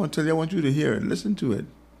 I don't want to tell you, I want you to hear it. Listen to it.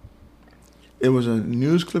 It was a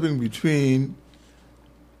news clipping between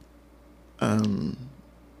the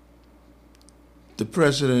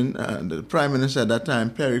president, the prime minister at that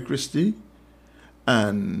time, Perry Christie,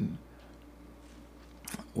 and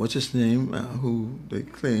what's his name, who they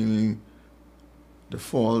claiming the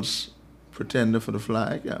false pretender for the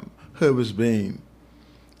flag, Herbert Bain.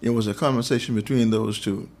 It was a conversation between those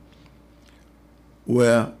two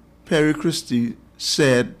where Perry Christie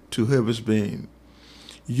said to Herbert Bain,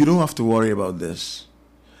 you don't have to worry about this.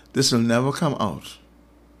 This will never come out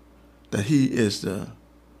that he is the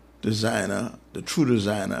designer, the true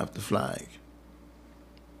designer of the flag.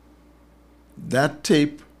 That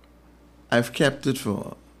tape, I've kept it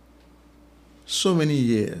for so many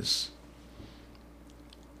years.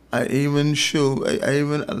 I even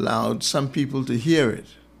allowed some people to hear it.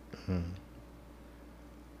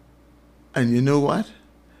 And you know what?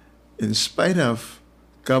 In spite of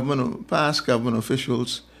past government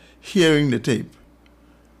officials hearing the tape,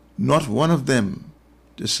 not one of them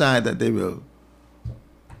decide that they will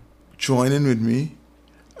join in with me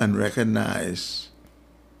and recognize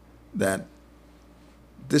that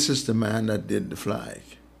this is the man that did the flag.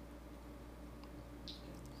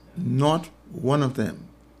 Not one of them.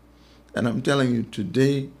 And I'm telling you,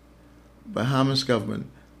 today, Bahamas government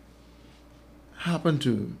happened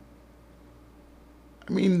to,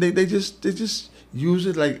 they just use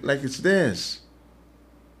it like it's theirs.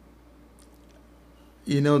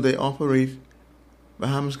 They operate,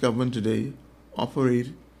 Bahamas government today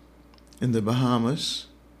operate in the Bahamas,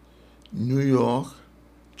 New York,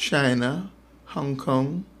 China, Hong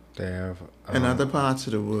Kong, they have and other parts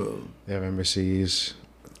of the world. They have embassies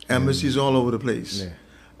all over the place. Yeah.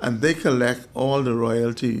 And they collect all the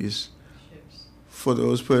royalties for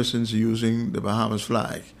those persons using the Bahamas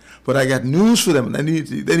flag. But I got news for them. They need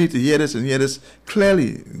to hear this and hear this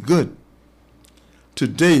clearly. Good.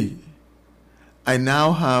 Today, I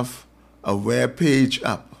now have a web page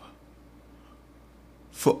up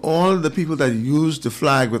for all the people that use the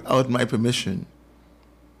flag without my permission.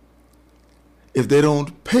 If they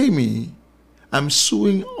don't pay me, I'm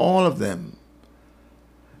suing all of them.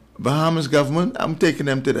 Bahamas government, I'm taking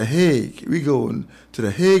them to The Hague. We go to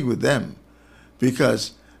The Hague with them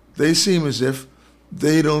because they seem as if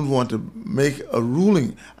they don't want to make a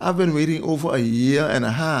ruling. I've been waiting over 1.5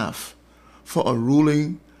 years for a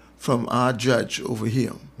ruling from our judge over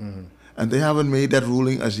here. And they haven't made that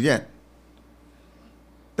ruling as yet.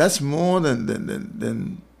 That's more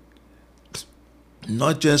than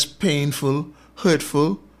not just painful,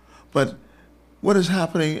 hurtful, but what is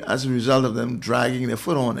happening as a result of them dragging their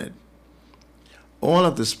foot on it? All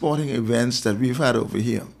of the sporting events that we've had over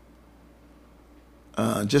here,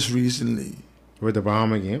 just recently. With the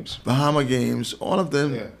Bahama Games? Bahama Games, all of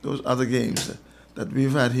them, Yeah. those other games that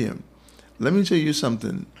we've had here. Let me tell you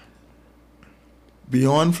something.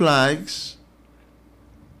 Beyond flags,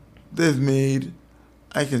 they've made,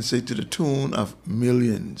 I can say, to the tune of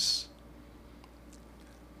millions.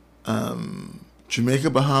 Jamaica,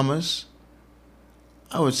 Bahamas,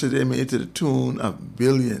 I would say they made to the tune of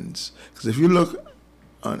billions. Because if you look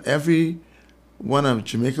on every one of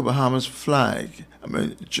Jamaica, Bahamas flag,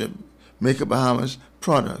 Jamaica, Bahamas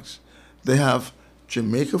products, they have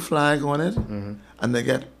Jamaica flag on it, and they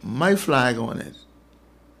get my flag on it.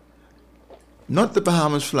 Not the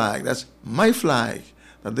Bahamas flag, that's my flag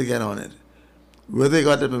that they get on it. Where they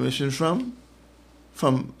got the permission from?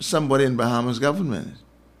 From somebody in Bahamas government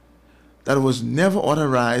that was never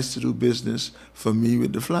authorized to do business for me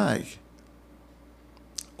with the flag.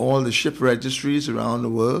 All the ship registries around the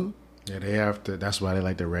world. Yeah, they have to. That's why they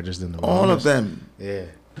like to register in the All Bahamas. of them. Yeah.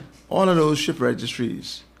 All of those ship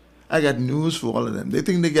registries. I got news for all of them. They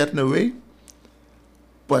think they're getting away.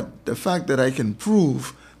 But the fact that I can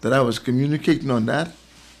prove that I was communicating on that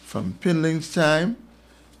from Pinling's time,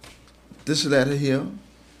 this letter here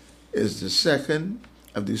is the 2nd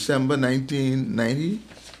of December 1990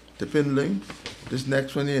 to Pinling. This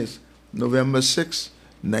next one is November 6,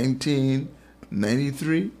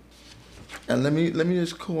 1993. And let me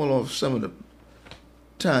just call off some of the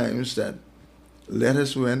times that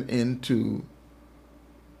letters went into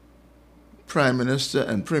Prime Minister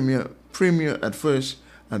and Premier at first,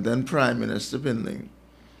 and then Prime Minister Pinling.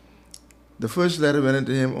 The first letter went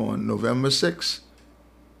into him on November 6,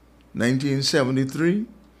 1973.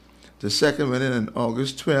 The second went in on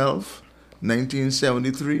August 12,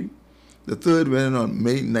 1973. The third went in on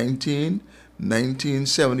May 19,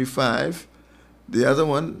 1975. The other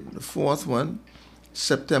one, the fourth one,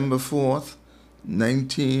 September 4th,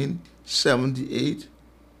 1978.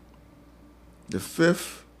 The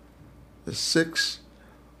fifth, the sixth,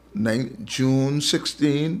 June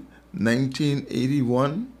 16,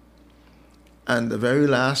 1981. And the very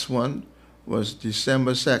last one was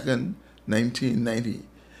December 2nd, 1990.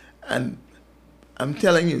 And I'm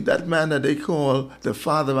telling you, that man that they call the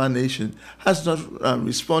father of our nation has not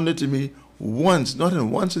responded to me once, not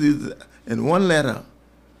in once of these, in one letter.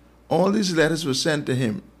 All these letters were sent to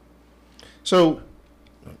him. So,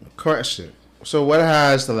 question. So, what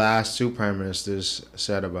has the last two prime ministers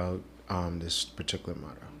said about this particular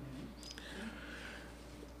matter?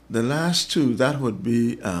 The last two, that would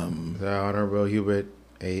be... the Honorable Hubert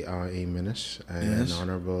A. Minnis and Yes.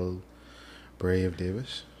 Honorable Brave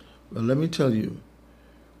Davis. Well, let me tell you.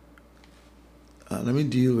 Let me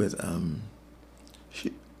deal with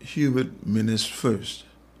Hubert Minnis first.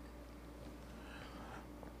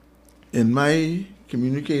 In my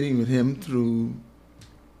communicating with him through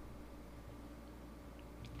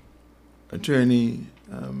attorney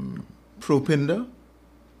Propinder,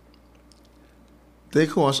 they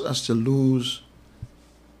caused us to lose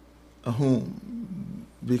a home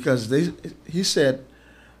because he said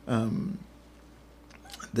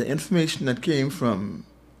the information that came from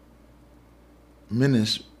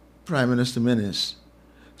Minnis, Prime Minister Minnis,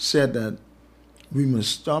 said that we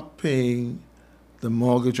must stop paying the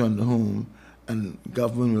mortgage on the home and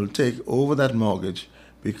government will take over that mortgage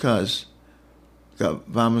because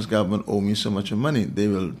Bahamas government owe me so much money. They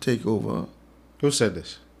will take over. Who said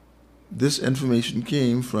this? This information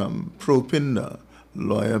came from Propinder,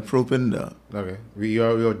 lawyer Propinder. Okay.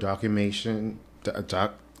 Your documentation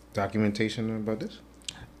about this?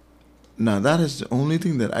 Now, that is the only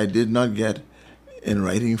thing that I did not get in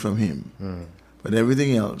writing from him. But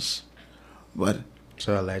everything else. But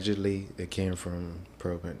So allegedly it came from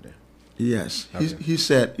Propinder. yes, Okay. he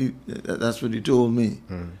said, that's what he told me.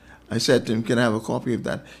 I said to him, can I have a copy of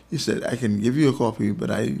that? He said, I can give you a copy,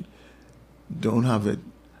 but I don't have it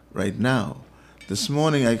right now. This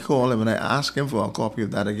morning I called him and I asked him for a copy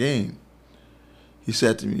of that again. He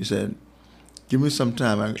said to me, he said, give me some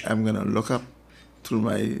time. I'm going to look up through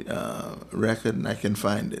my record and I can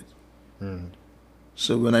find it.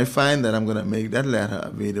 So when I find that, I'm going to make that letter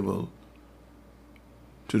available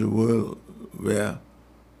to the world where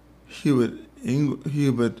Hubert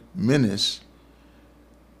Minnis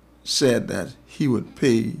said that he would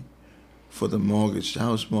pay for the mortgage, the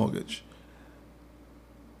house mortgage.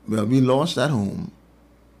 Well, we lost that home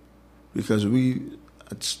because we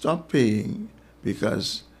had stopped paying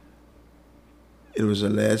because it was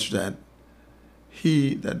alleged that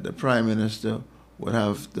the Prime Minister would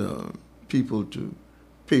have the people to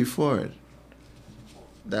pay for it.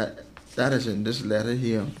 That is in this letter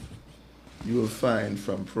here. You will find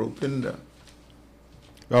from Propinder.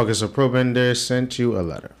 Okay, so Propinder sent you a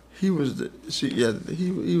letter. he was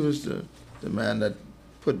he was the man that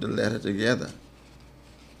put the letter together.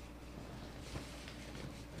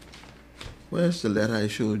 Where's the letter I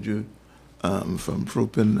showed you from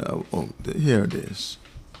Propin? Here it is.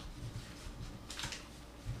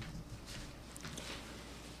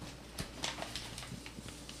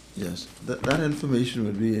 Yes, that information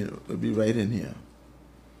would be right in here.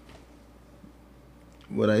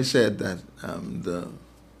 What I said that the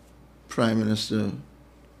Prime Minister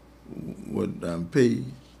would pay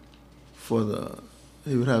for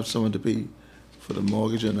he would have someone to pay for the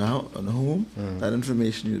mortgage on the home. That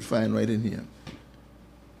information you'd find right in here.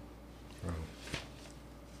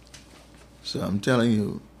 So I'm telling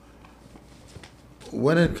you,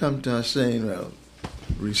 when it comes to us saying, well,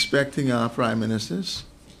 respecting our prime ministers,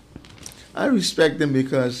 I respect them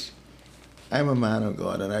because I'm a man of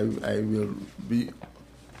God, and I will be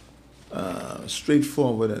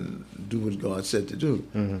straightforward and do what God said to do.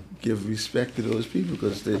 Give respect to those people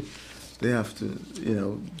because they have to,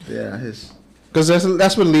 they are His. Because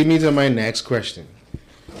that's what leads me to my next question.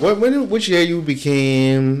 Which year you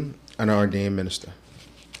became an ordained minister?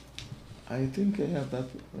 I think I have that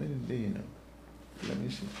right in there, Let me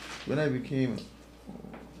see. When I became,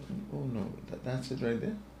 oh no, that's it right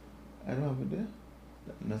there. I don't have it there.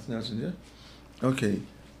 Nothing else in there. Okay,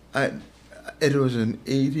 it was in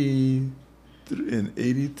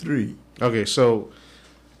 83. Okay, so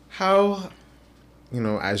how,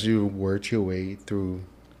 as you worked your way through.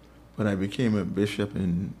 When I became a bishop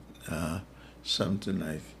in something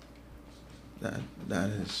like that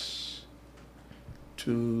is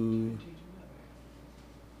two.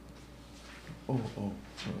 Oh,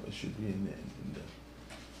 it should be in there.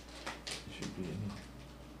 It should be in here.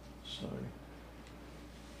 Sorry.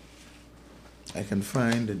 I can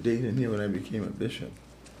find the date in here when I became a bishop.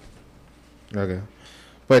 Okay.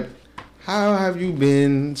 But how have you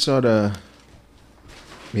been sort of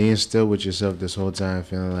being still with yourself this whole time,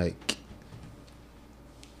 feeling like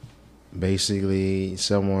basically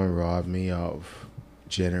someone robbed me of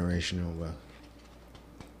generational wealth?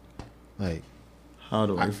 Like, how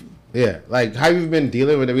do I yeah, like how you been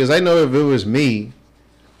dealing with it? Because I know if it was me,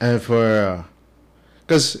 and the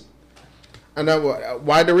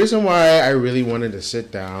reason why I really wanted to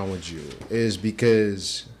sit down with you is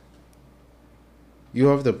because you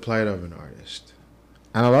have the plight of an artist,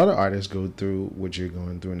 and a lot of artists go through what you're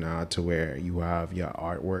going through now, to where you have your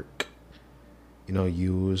artwork,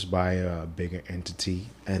 used by a bigger entity,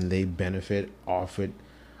 and they benefit off it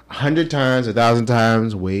 100 times, 1,000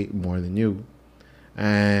 times, way more than you.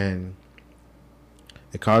 And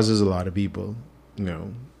it causes a lot of people, a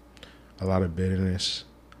lot of bitterness,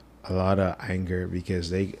 a lot of anger, because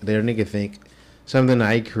they nigga think something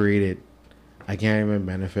I created I can't even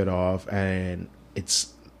benefit off, and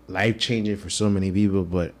it's life changing for so many people,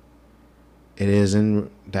 but it isn't.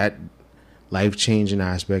 That life changing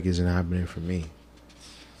aspect isn't happening for me.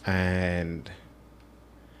 And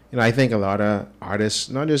I think a lot of artists,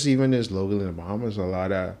 not just even just local in the Bahamas, a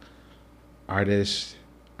lot of artists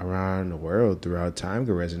around the world throughout time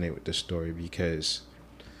could resonate with this story, because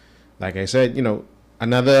like I said,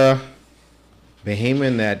 another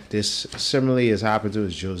Bahamian that this similarly has happened to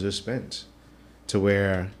is Joseph Spence, to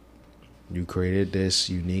where you created this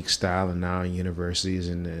unique style, and now in universities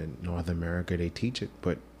in North America they teach it,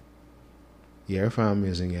 but your family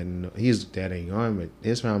isn't getting, he's dead and gone, but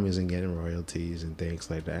his family isn't getting royalties and things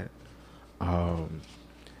like that. Not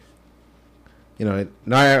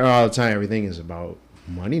all the time everything is about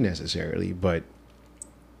money necessarily, but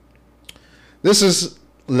this is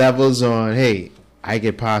levels on, hey, I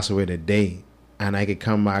could pass away today and I could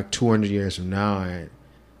come back 200 years from now, and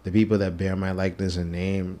the people that bear my likeness and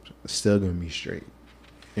name are still going to be straight,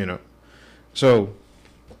 So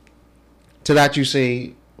to that you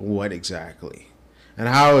say, what exactly? And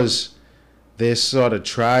how has this sort of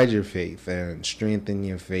tried your faith and strengthened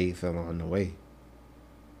your faith along the way?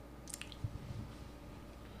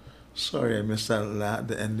 Sorry, I missed out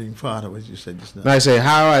the ending part of what you said just now. And I say,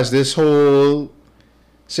 how has this whole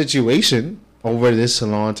situation over this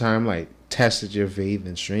long time tested your faith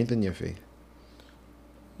and strengthened your faith?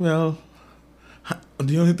 Well,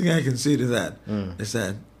 the only thing I can say to that is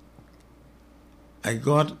that I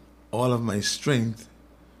got all of my strength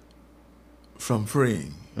from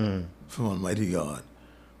praying from Almighty God.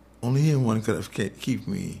 Only Him one could have keep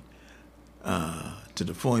me to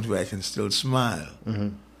the point where I can still smile.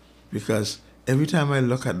 Because every time I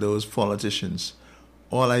look at those politicians,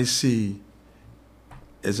 all I see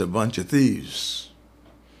is a bunch of thieves.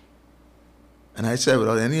 And I said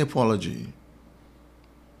without any apology,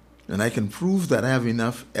 and I can prove that I have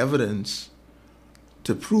enough evidence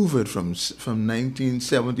to prove it from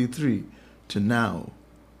 1973 to now.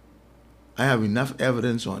 I have enough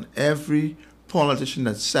evidence on every politician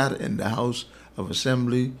that sat in the House of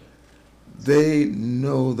Assembly. They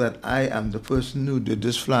know that I am the person who did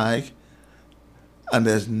this flag, and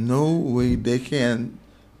there's no way they can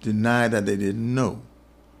deny that they didn't know,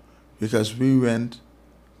 because we went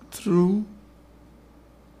through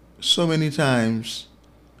so many times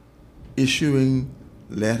issuing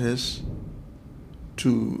letters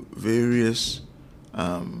to various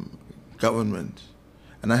governments.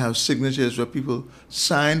 And I have signatures where people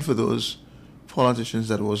signed for those politicians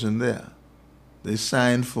that wasn't there. They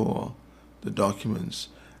signed for the documents.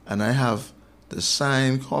 And I have the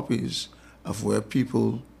signed copies of where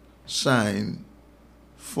people signed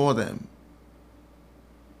for them.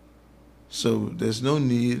 So there's no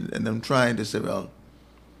need in them trying to say, well,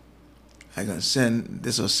 I can send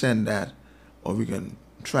this or send that, or we can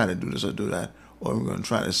try to do this or do that, or we're going to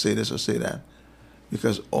try to say this or say that,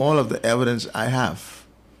 because all of the evidence I have.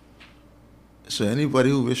 So anybody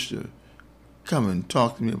who wishes to come and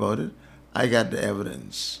talk to me about it, I got the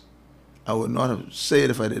evidence. I would not have said it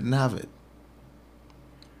if I didn't have it.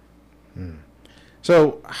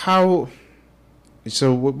 So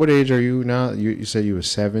what age are you now? You said you were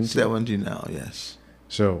 70? 70 now, yes.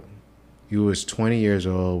 So you was 20 years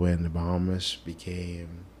old when the Bahamas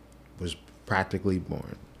was practically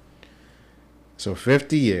born. So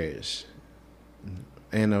 50 years.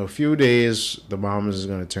 In a few days, the Bahamas is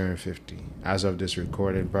going to turn 50. As of this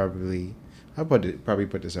recording, probably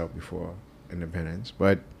put this out before independence.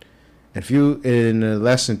 But in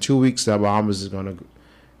less than 2 weeks, the Bahamas is going to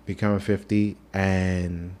become 50.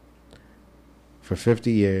 And for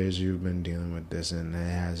 50 years, you've been dealing with this, and there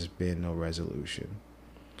has been no resolution.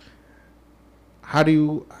 How do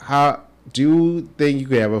you think you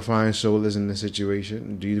could ever find solace in this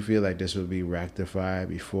situation? Do you feel like this will be rectified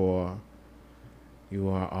before you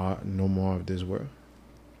are no more of this world?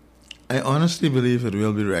 I honestly believe it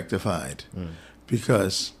will be rectified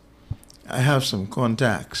because I have some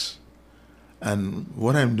contacts, and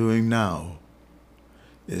what I'm doing now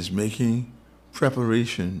is making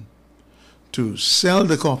preparation to sell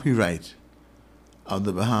the copyright of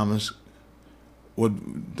the Bahamas, what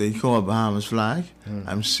they call Bahamas flag.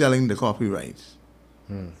 I'm selling the copyright.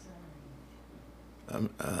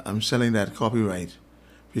 I'm selling that copyright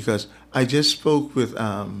because I just spoke with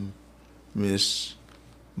Miss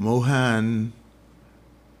Mohan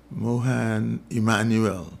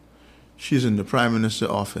Emmanuel. She's in the Prime Minister's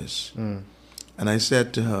office. And I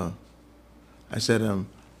said to her,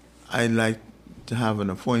 I'd like to have an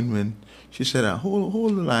appointment. She said,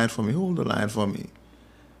 hold the line for me.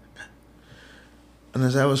 And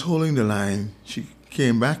as I was holding the line, she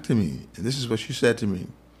came back to me, and this is what she said to me.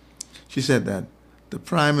 She said that the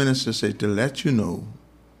Prime Minister said to let you know.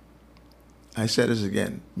 I said this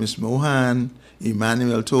again. Miss Mohan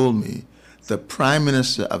Emmanuel told me the Prime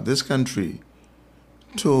Minister of this country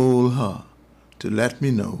told her to let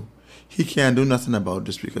me know he can't do nothing about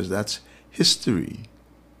this because that's history.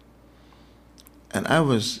 And I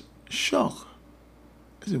was shocked.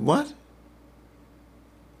 I said, what?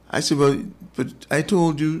 I said, well, but I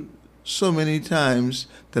told you so many times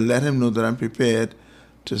to let him know that I'm prepared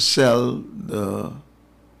to sell the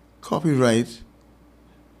copyright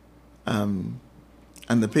and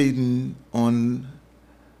the patent on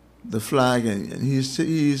the flag, and he's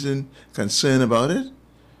concerned about it.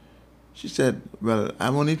 She said, well,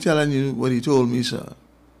 I'm only telling you what he told me, sir.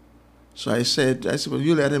 So I said, well,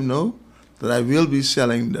 you let him know that I will be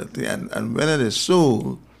selling the thing, and when it is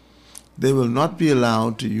sold, they will not be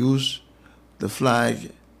allowed to use the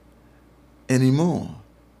flag anymore.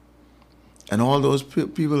 And all those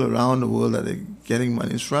people around the world that they're getting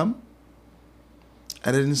monies from,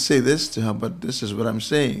 I didn't say this to her, but this is what I'm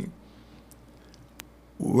saying.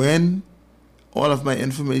 When all of my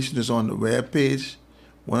information is on the web page,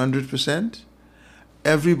 100%,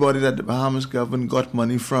 everybody that the Bahamas government got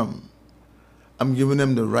money from, I'm giving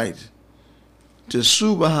them the right to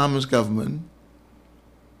sue Bahamas government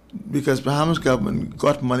because Bahamas government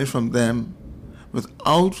got money from them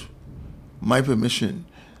without my permission.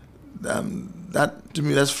 That, to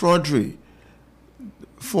me, that's fraudery.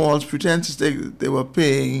 False pretenses. They were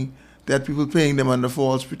paying, they had people paying them under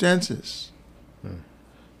false pretenses.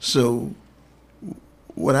 So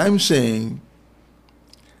what I'm saying,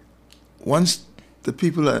 once the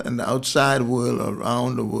people in the outside world,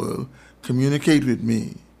 around the world, communicate with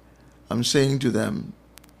me, I'm saying to them,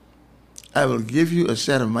 I will give you a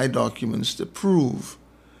set of my documents to prove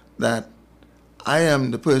that I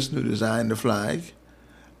am the person who designed the flag,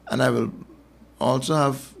 and I will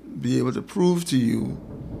also be able to prove to you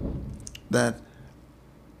that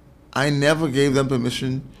I never gave them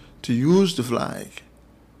permission to use the flag.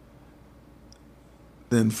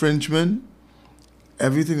 The infringement,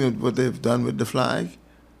 everything that what they've done with the flag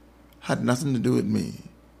had nothing to do with me.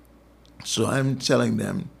 So I'm telling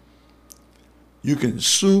them, you can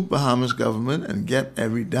sue Bahamas government and get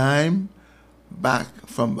every dime back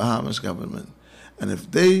from Bahamas government. And if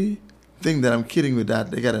they think that I'm kidding with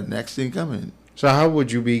that, they got a next thing coming. So how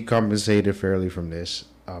would you be compensated fairly from this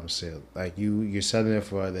sale? Like you're selling it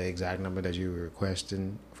for the exact number that you were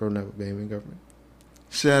requesting from the Bahamian government?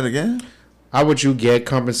 Say that again? How would you get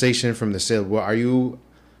compensation from the sale? Well, are you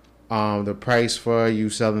the price for you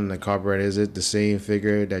selling the copyright? Is it the same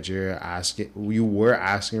figure that you were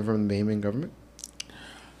asking from the Bahamian government?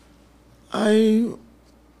 I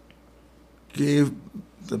gave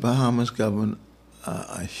the Bahamas government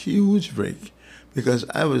a huge break because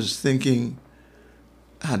I was thinking,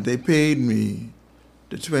 had they paid me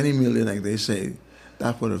the 20 million, like they say,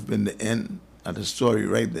 that would have been the end of the story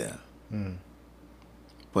right there.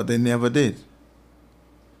 But they never did.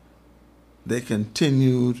 They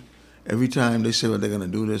continued every time they said, well, they're going to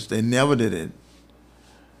do this. They never did it.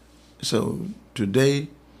 So today,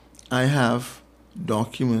 I have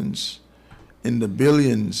documents in the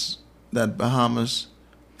billions that Bahamas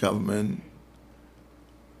government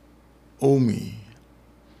owe me.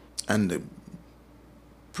 And the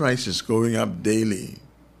price is going up daily.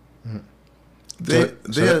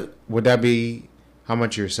 Would that be how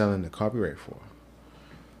much you're selling the copyright for?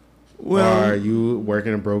 Well, or are you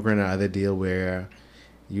working a broker in another deal where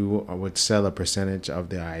you would sell a percentage of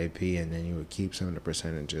the IP and then you would keep some of the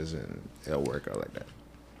percentages and it'll work out like that?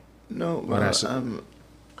 No, well,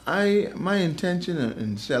 my intention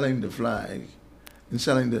in selling the flag, in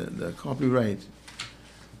selling the copyright,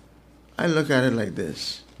 I look at it like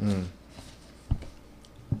this.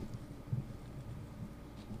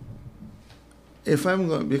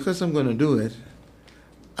 Because I'm going to do it,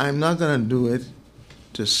 I'm not going to do it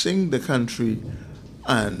to sing the country,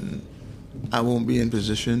 and I won't be in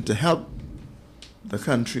position to help the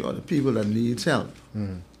country or the people that needs help.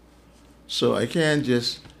 So I can't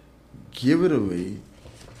just give it away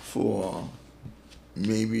for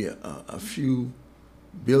maybe a few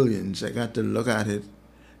billions. I got to look at it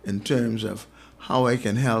in terms of how I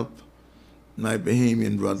can help my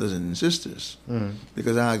Bahamian brothers and sisters.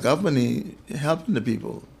 Because our government is helping the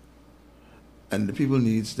people, and the people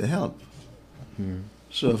needs the help.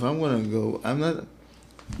 So if I'm going to go, I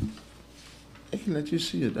can let you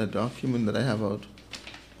see it, a document that I have out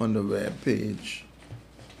on the web page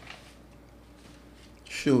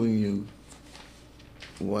showing you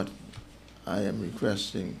what I am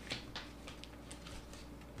requesting.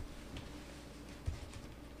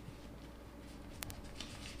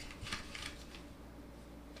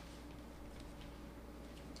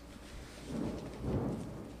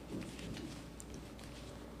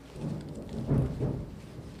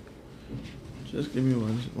 Just give me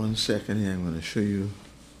one second here. I'm going to show you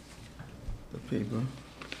the paper.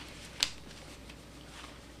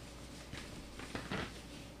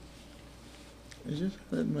 I just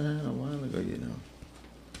had it in my hand a while ago, you know.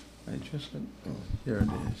 Here it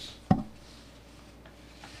is.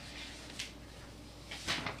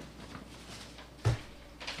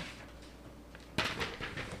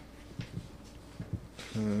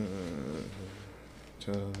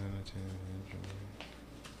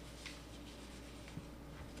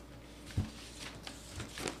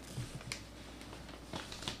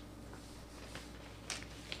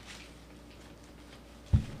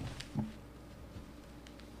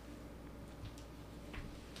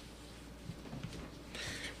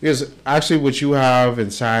 Because actually what you have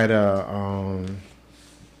inside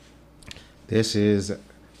this is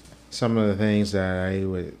some of the things that I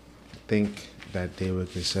would think that they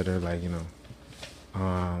would consider, like, you know,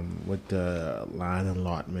 with the line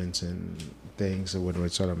allotments and things that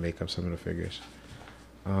would sort of make up some of the figures.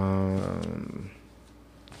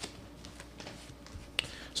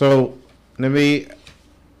 So let me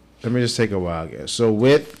just take a while here. So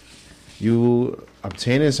with you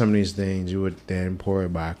obtaining some of these things, you would then pour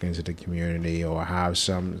it back into the community or have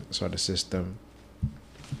some sort of system.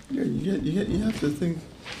 Yeah, you have to think.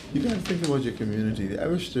 You got to think about your community. I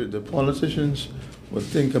wish the politicians would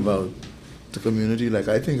think about the community like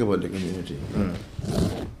I think about the community.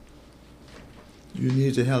 You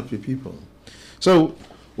need to help your people. So,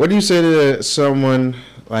 what do you say to someone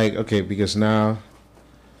like, okay, because now,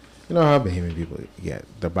 you know how Bahamian people get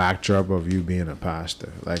the backdrop of you being a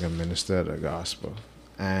pastor, like a minister of the gospel,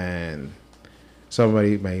 and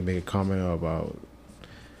somebody might make a comment about,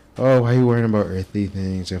 oh, why are you worrying about earthly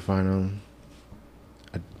things? Your final,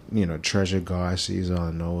 treasure God sees all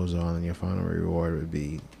and knows all, and your final reward would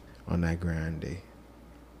be on that grand day?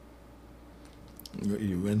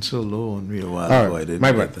 You went so low on me a while All ago. right, I didn't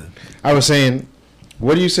my get bad. that. I was saying,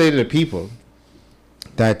 what do you say to the people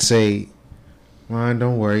that say, "Man,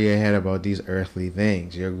 don't worry your head about these earthly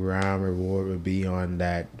things. Your grand reward will be on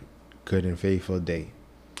that good and faithful day"?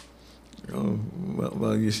 Oh,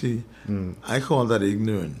 well, you see, I call that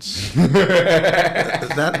ignorance.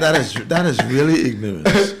 that is really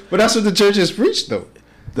ignorance. But that's what the church has preached, though.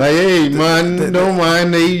 Like, hey, man, don't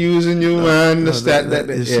mind they using you, man. No, That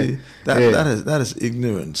is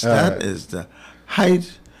ignorance. That is the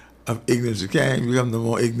height of ignorance. You can't become no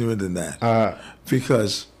more ignorant than that.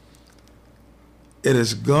 Because it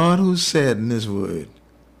is God who said in His Word,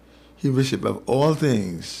 He wishes above all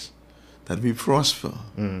things that we prosper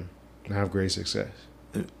and have great success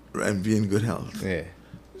and be in good health. Yeah.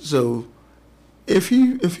 So, if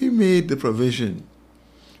he made the provision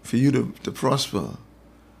for you to prosper,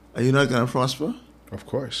 are you not going to prosper? Of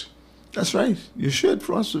course. That's right. You should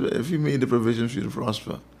prosper if He made the provision for you to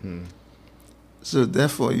prosper. So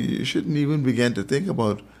therefore, you shouldn't even begin to think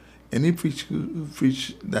about any preach who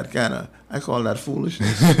preach that kind of, I call that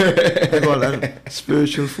foolishness. I call that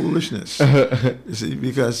spiritual foolishness. You see,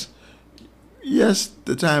 because yes,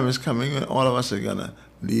 the time is coming when all of us are going to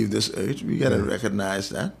leave this earth. We got to recognize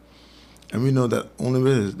that. And we know that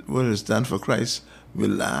only what is done for Christ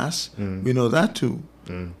will last. We know that too.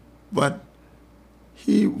 But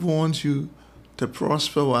He wants you to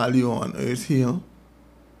prosper while you're on earth here.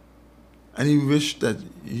 And He wished that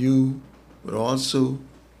you would also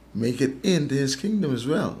make it into His kingdom as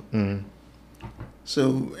well.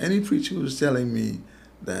 So any preacher who's telling me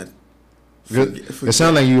that... It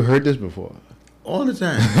sounds like you heard this before. All the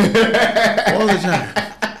time. All the time.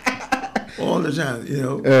 All the time, you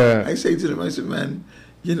know. I say to them, I said, man,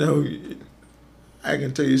 you know, I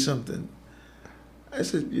can tell you something. I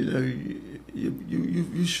said, you know,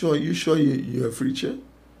 you sure you're a preacher?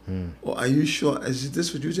 Or are you sure? Is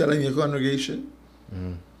this what you're telling your congregation?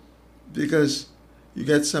 Because you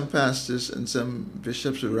get some pastors and some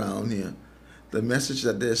bishops around here, the message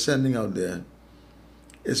that they're sending out there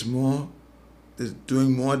is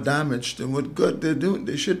doing more damage than what good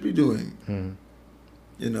they should be doing.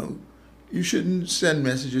 You know, you shouldn't send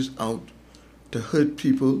messages out to hurt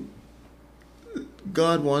people.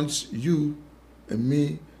 God wants you and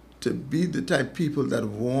me to be the type of people that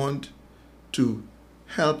want to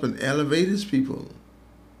help and elevate His people.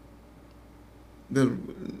 That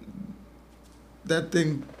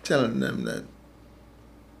thing telling them that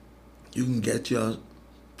you can get your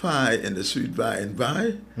pie in the sweet by and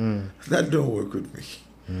by, that don't work with me.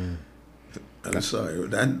 I'm sorry.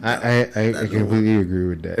 I completely agree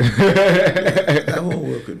with that. That won't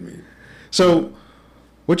work with me. So,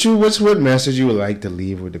 what's what message you would like to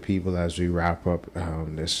leave with the people as we wrap up?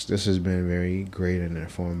 This has been very great and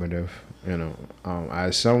informative. You know,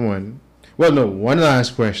 as someone, one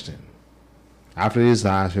last question. After these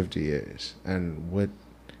last 50 years and what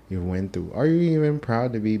you went through, are you even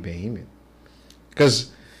proud to be Bahamian?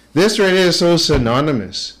 Because this right here is so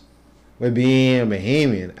synonymous with being a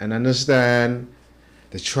Bahamian, and understand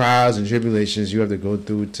the trials and tribulations you have to go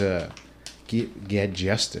through to get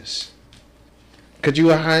justice. Could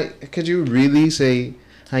you really say,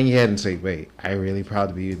 hang your head and say, wait, I'm really proud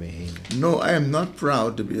to be a Bahamian? No, I am not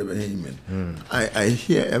proud to be a Bahamian. I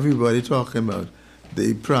hear everybody talking about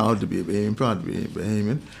they proud to be a Bahamian, proud to be a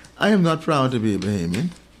Bahamian. I am not proud to be a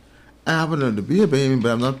Bahamian. I happen to be a Bahamian,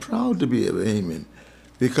 but I'm not proud to be a Bahamian.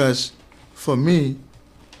 Because for me,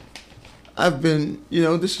 I've been, you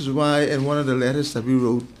know, this is why in one of the letters that we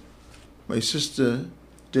wrote, my sister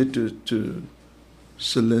did to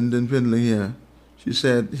Sir Lyndon Pindling here, she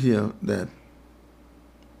said here that,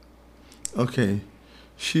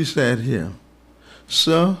 she said here,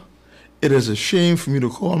 "Sir, it is a shame for me to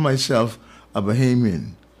call myself a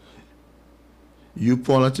Bahamian. You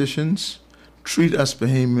politicians treat us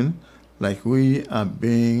Bahamian like we are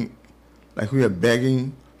begging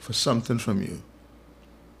for something from you.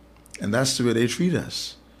 And that's the way they treat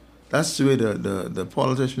us. That's the way the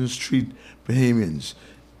politicians treat Bahamians.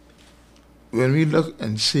 When we look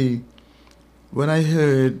and see, when I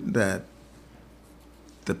heard that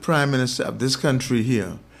the Prime Minister of this country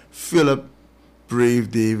here, Philip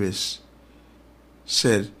Brave Davis,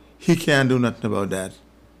 said he can't do nothing about that.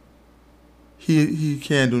 He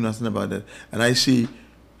can't do nothing about that. And I see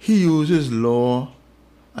he uses law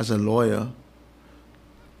as a lawyer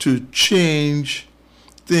to change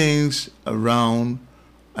things around,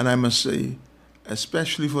 and I must say,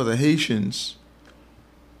 especially for the Haitians,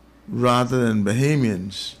 rather than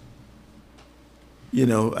Bahamians. You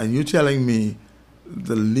know, and you telling me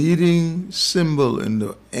the leading symbol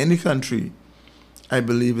in any country I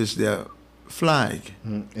believe, is their flag.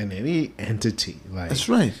 In any entity, like That's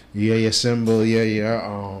right. your symbol,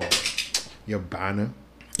 your banner,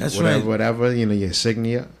 That's whatever, right. whatever, your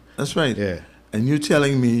insignia. That's right. Yeah. And you're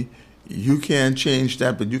telling me you can't change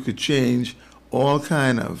that, but you could change all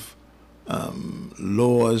kind of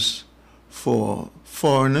laws for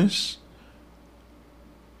foreigners.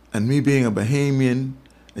 And me being a Bahamian,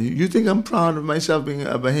 and you think I'm proud of myself being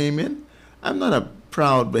a Bahamian? I'm not a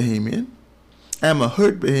proud Bahamian. I'm a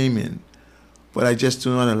hurt Bahamian, but I just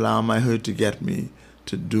do not allow my hurt to get me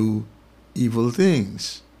to do evil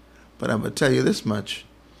things. But I'm going to tell you this much.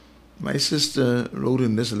 My sister wrote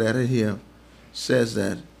in this letter here, says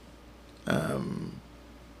that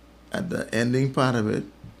at the ending part of it,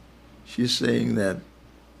 she's saying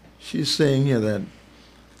here that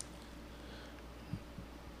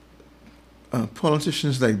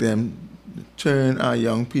politicians like them turn our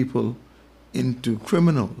young people into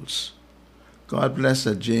criminals. God bless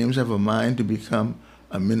that James have a mind to become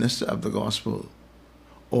a minister of the gospel.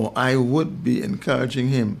 Or I would be encouraging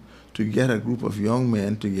him to get a group of young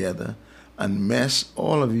men together and mess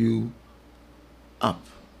all of you up.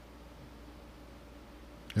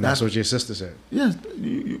 And that's what your sister said. Yes,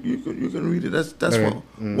 you can read it. That's Right.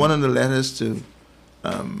 one of the letters to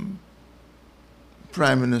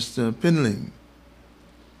Prime Minister Pinling.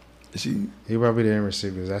 You see, He probably didn't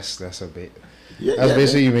receive it. That's a bit. yeah, That's yeah,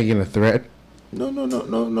 basically you making a threat.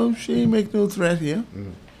 No. She ain't make no threat here.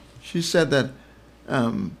 She said that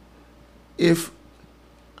if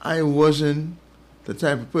I wasn't the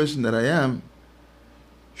type of person that I am,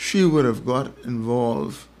 she would have got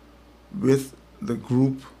involved with the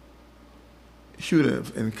group. She would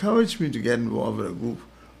have encouraged me to get involved with a group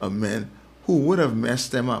of men who would have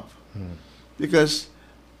messed them up. Because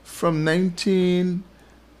from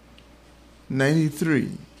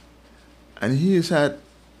 1993, and he has had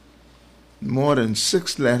more than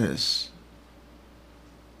 6 letters,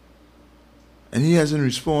 and he hasn't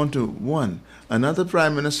responded to one. Another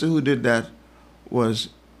prime minister who did that was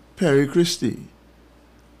Perry Christie.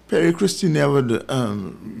 Perry Christie never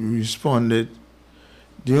responded.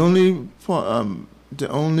 The only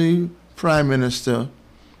prime minister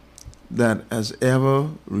that has ever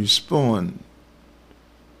responded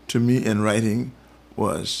to me in writing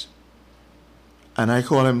was, and I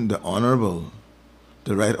call him the Honorable,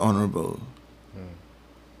 the Right Honorable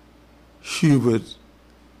Hubert.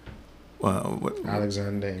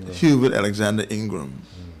 Alexander Ingram. Hubert Alexander Ingram.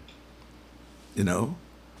 You know,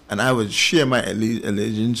 and I would share my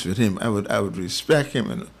allegiance with him. I would respect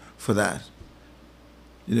him for that.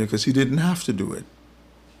 You know, because he didn't have to do it,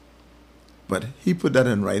 but he put that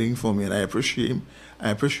in writing for me, and I appreciate him.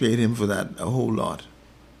 I appreciate him for that a whole lot.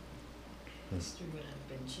 History would have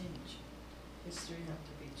been changed. History have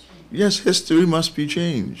to be changed. Yes, history must be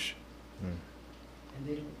changed. And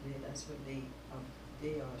that's what they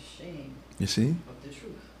are ashamed You see? of the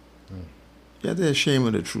truth. Yeah, they're ashamed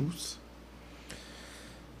of the truth.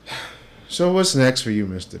 So what's next for you,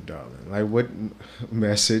 Mr. Darling? Like, what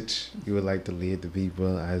message you would like to lead the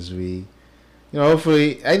people as we,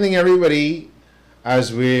 hopefully, I think everybody,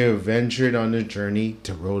 as we're ventured on the journey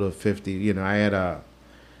to road to 50, I had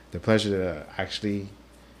the pleasure to actually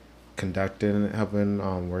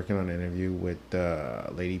helping working on an interview with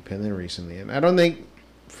Lady Pinland recently, and I don't think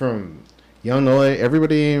from young to old,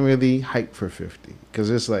 everybody ain't really hyped for 50, because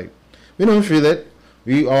it's like we don't feel it.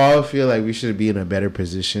 We all feel like we should be in a better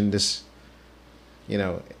position.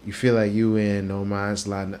 You feel like you in no man's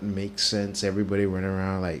land, nothing makes sense. Everybody running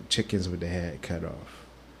around like chickens with their head cut off.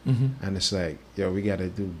 And it's like, we got to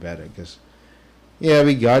do better, because,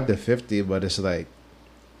 we got the 50, but it's like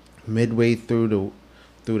midway through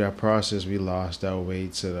that process, we lost our way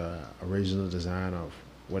to the original design of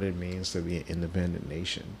what it means to be an independent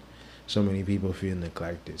nation. So many people feel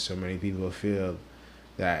neglected. So many people feel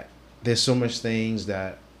that there's so much things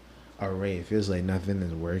that are right. It feels like nothing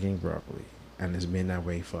is working properly. And it's been that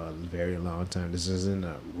way for a very long time. This isn't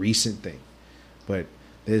a recent thing. But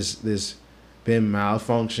there's been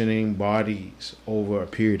malfunctioning bodies over a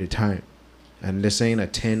period of time. And this ain't a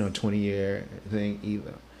 10 or 20 year thing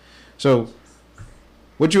either. So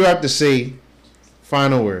what you have to say,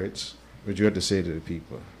 final words, what you have to say to the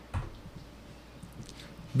people?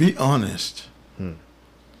 Be honest. And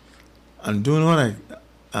do not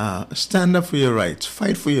stand up for your rights.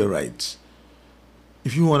 Fight for your rights.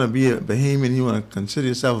 If you want to be a Bahamian, you want to consider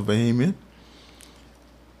yourself a Bahamian,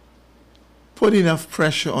 put enough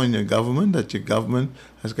pressure on your government that your government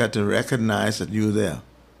has got to recognize that you're there.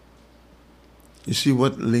 You see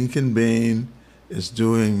what Lincoln Bain is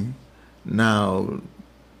doing now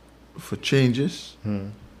for changes?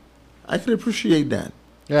 I can appreciate that.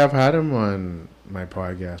 Yeah, I've had him on my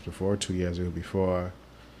podcast before, 2 years ago, before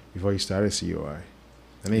you started COI,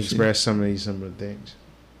 and he expressed some of the things.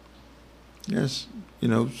 Yes,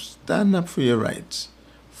 stand up for your rights,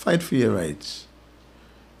 fight for your rights.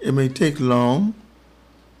 It may take long,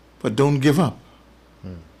 but don't give up.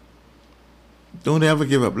 Don't ever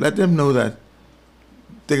give up. Let them know that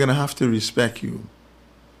they're going to have to respect you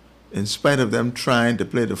in spite of them trying to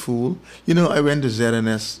play the fool. I went to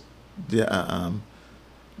ZNS.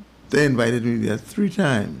 They invited me there 3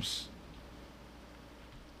 times.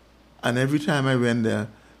 And every time I went there,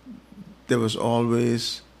 there was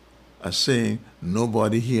always a saying,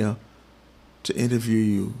 nobody here to interview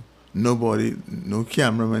you. Nobody, no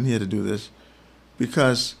cameraman here to do this.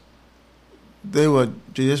 Because they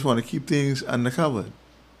just want to keep things undercover.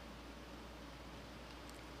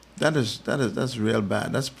 That's real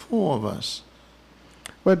bad. That's poor of us.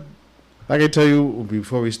 But like I tell you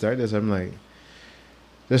before we start this, I'm like,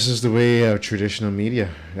 this is the way of traditional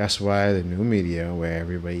media. That's why the new media, where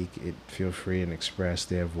everybody feel free and express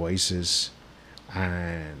their voices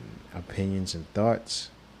and opinions and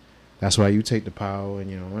thoughts. That's why you take the power in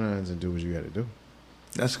your own hands and do what you got to do.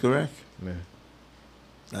 That's correct. Yeah.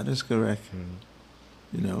 That is correct.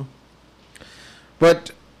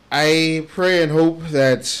 But I pray and hope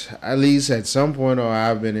that at least at some point, or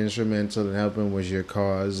I've been instrumental in helping with your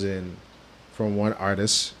cause and from one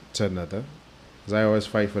artist to another, because I always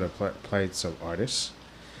fight for the plights of artists,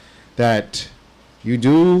 that you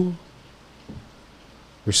do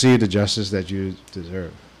receive the justice that you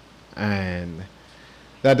deserve. And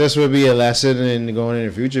that this will be a lesson in going in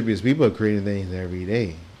the future, because people are creating things every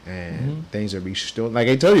day. And things are restored. Like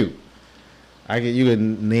I tell you, you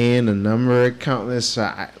can name a number, countless,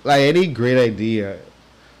 like any great idea.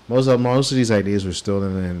 Most of these ideas were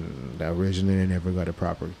stolen, and the original never got a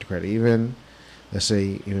proper credit. Even, let's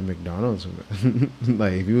say, even McDonald's.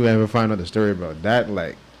 Like, if you ever find out the story about that,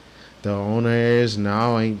 like, the owners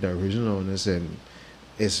now ain't the original owners, and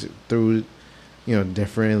it's through,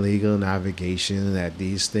 different legal navigation that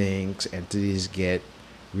these entities get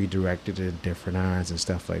redirected to different hands and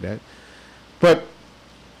stuff like that. But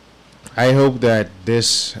I hope that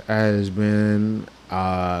this has been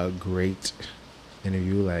a great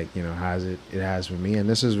interview, like, it has for me, and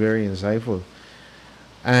this is very insightful.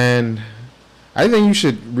 And I think you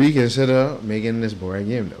should reconsider making this board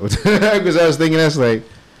game, though, because I was thinking that's like,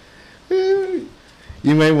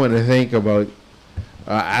 you might want to think about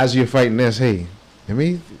as you're fighting this. Hey, let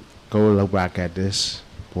me go look back at this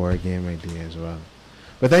board game idea as well.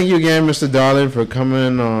 But thank you again, Mr. Darling, for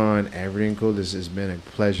coming on Erryting Kool. This has been a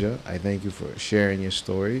pleasure. I thank you for sharing your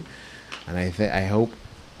story. And I hope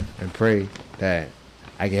and pray that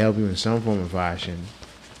I can help you in some form of fashion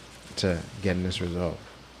to getting this resolved.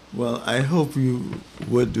 Well, I hope you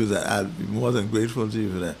would do that. I'd be more than grateful to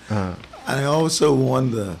you for that. Uh-huh. I also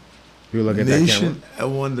want the nation. I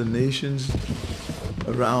want the nations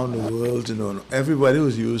around the world to know. Everybody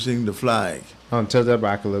was using the flag. Tilt that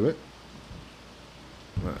back a little bit.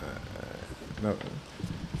 No.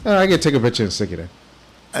 I can take a picture and stick it in.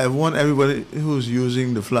 I want everybody who's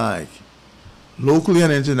using the flag, locally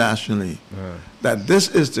and internationally, that this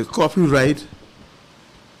is the copyright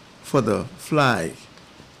for the flag.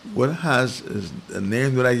 What has is the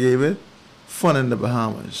name that I gave it? Fun in the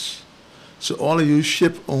Bahamas. So all of you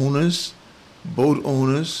ship owners, boat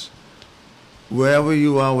owners, wherever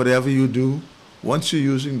you are, whatever you do, once you're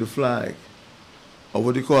using the flag, or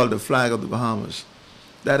what you call the flag of the Bahamas,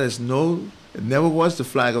 it never was the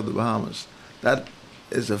flag of the Bahamas. That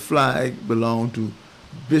is a flag belonged to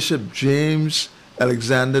Bishop James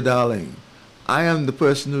Alexander Darling. I am the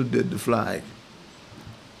person who did the flag.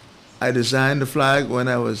 I designed the flag when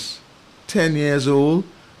I was 10 years old,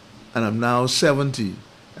 and I'm now 70.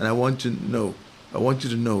 And I want you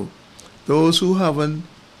to know, those who haven't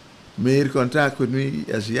made contact with me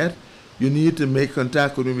as yet, you need to make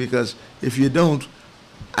contact with me, because if you don't,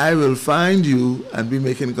 I will find you and be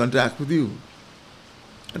making contact with you.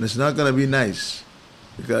 And it's not going to be nice,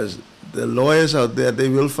 because the lawyers out there, they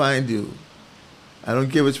will find you. I don't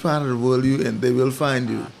care which part of the world you're in, they will find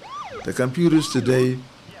you. The computers today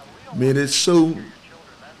made it so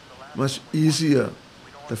much easier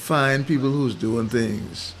to find people who's doing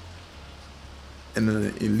things in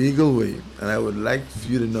an illegal way. And I would like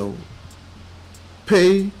you to know,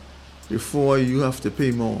 pay before you have to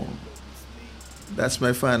pay more. That's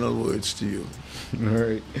my final words to you. All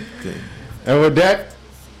right. Okay. And with that,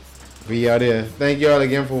 we out here. Thank you all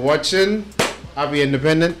again for watching. Happy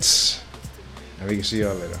Independence. And we can see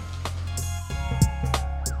y'all later.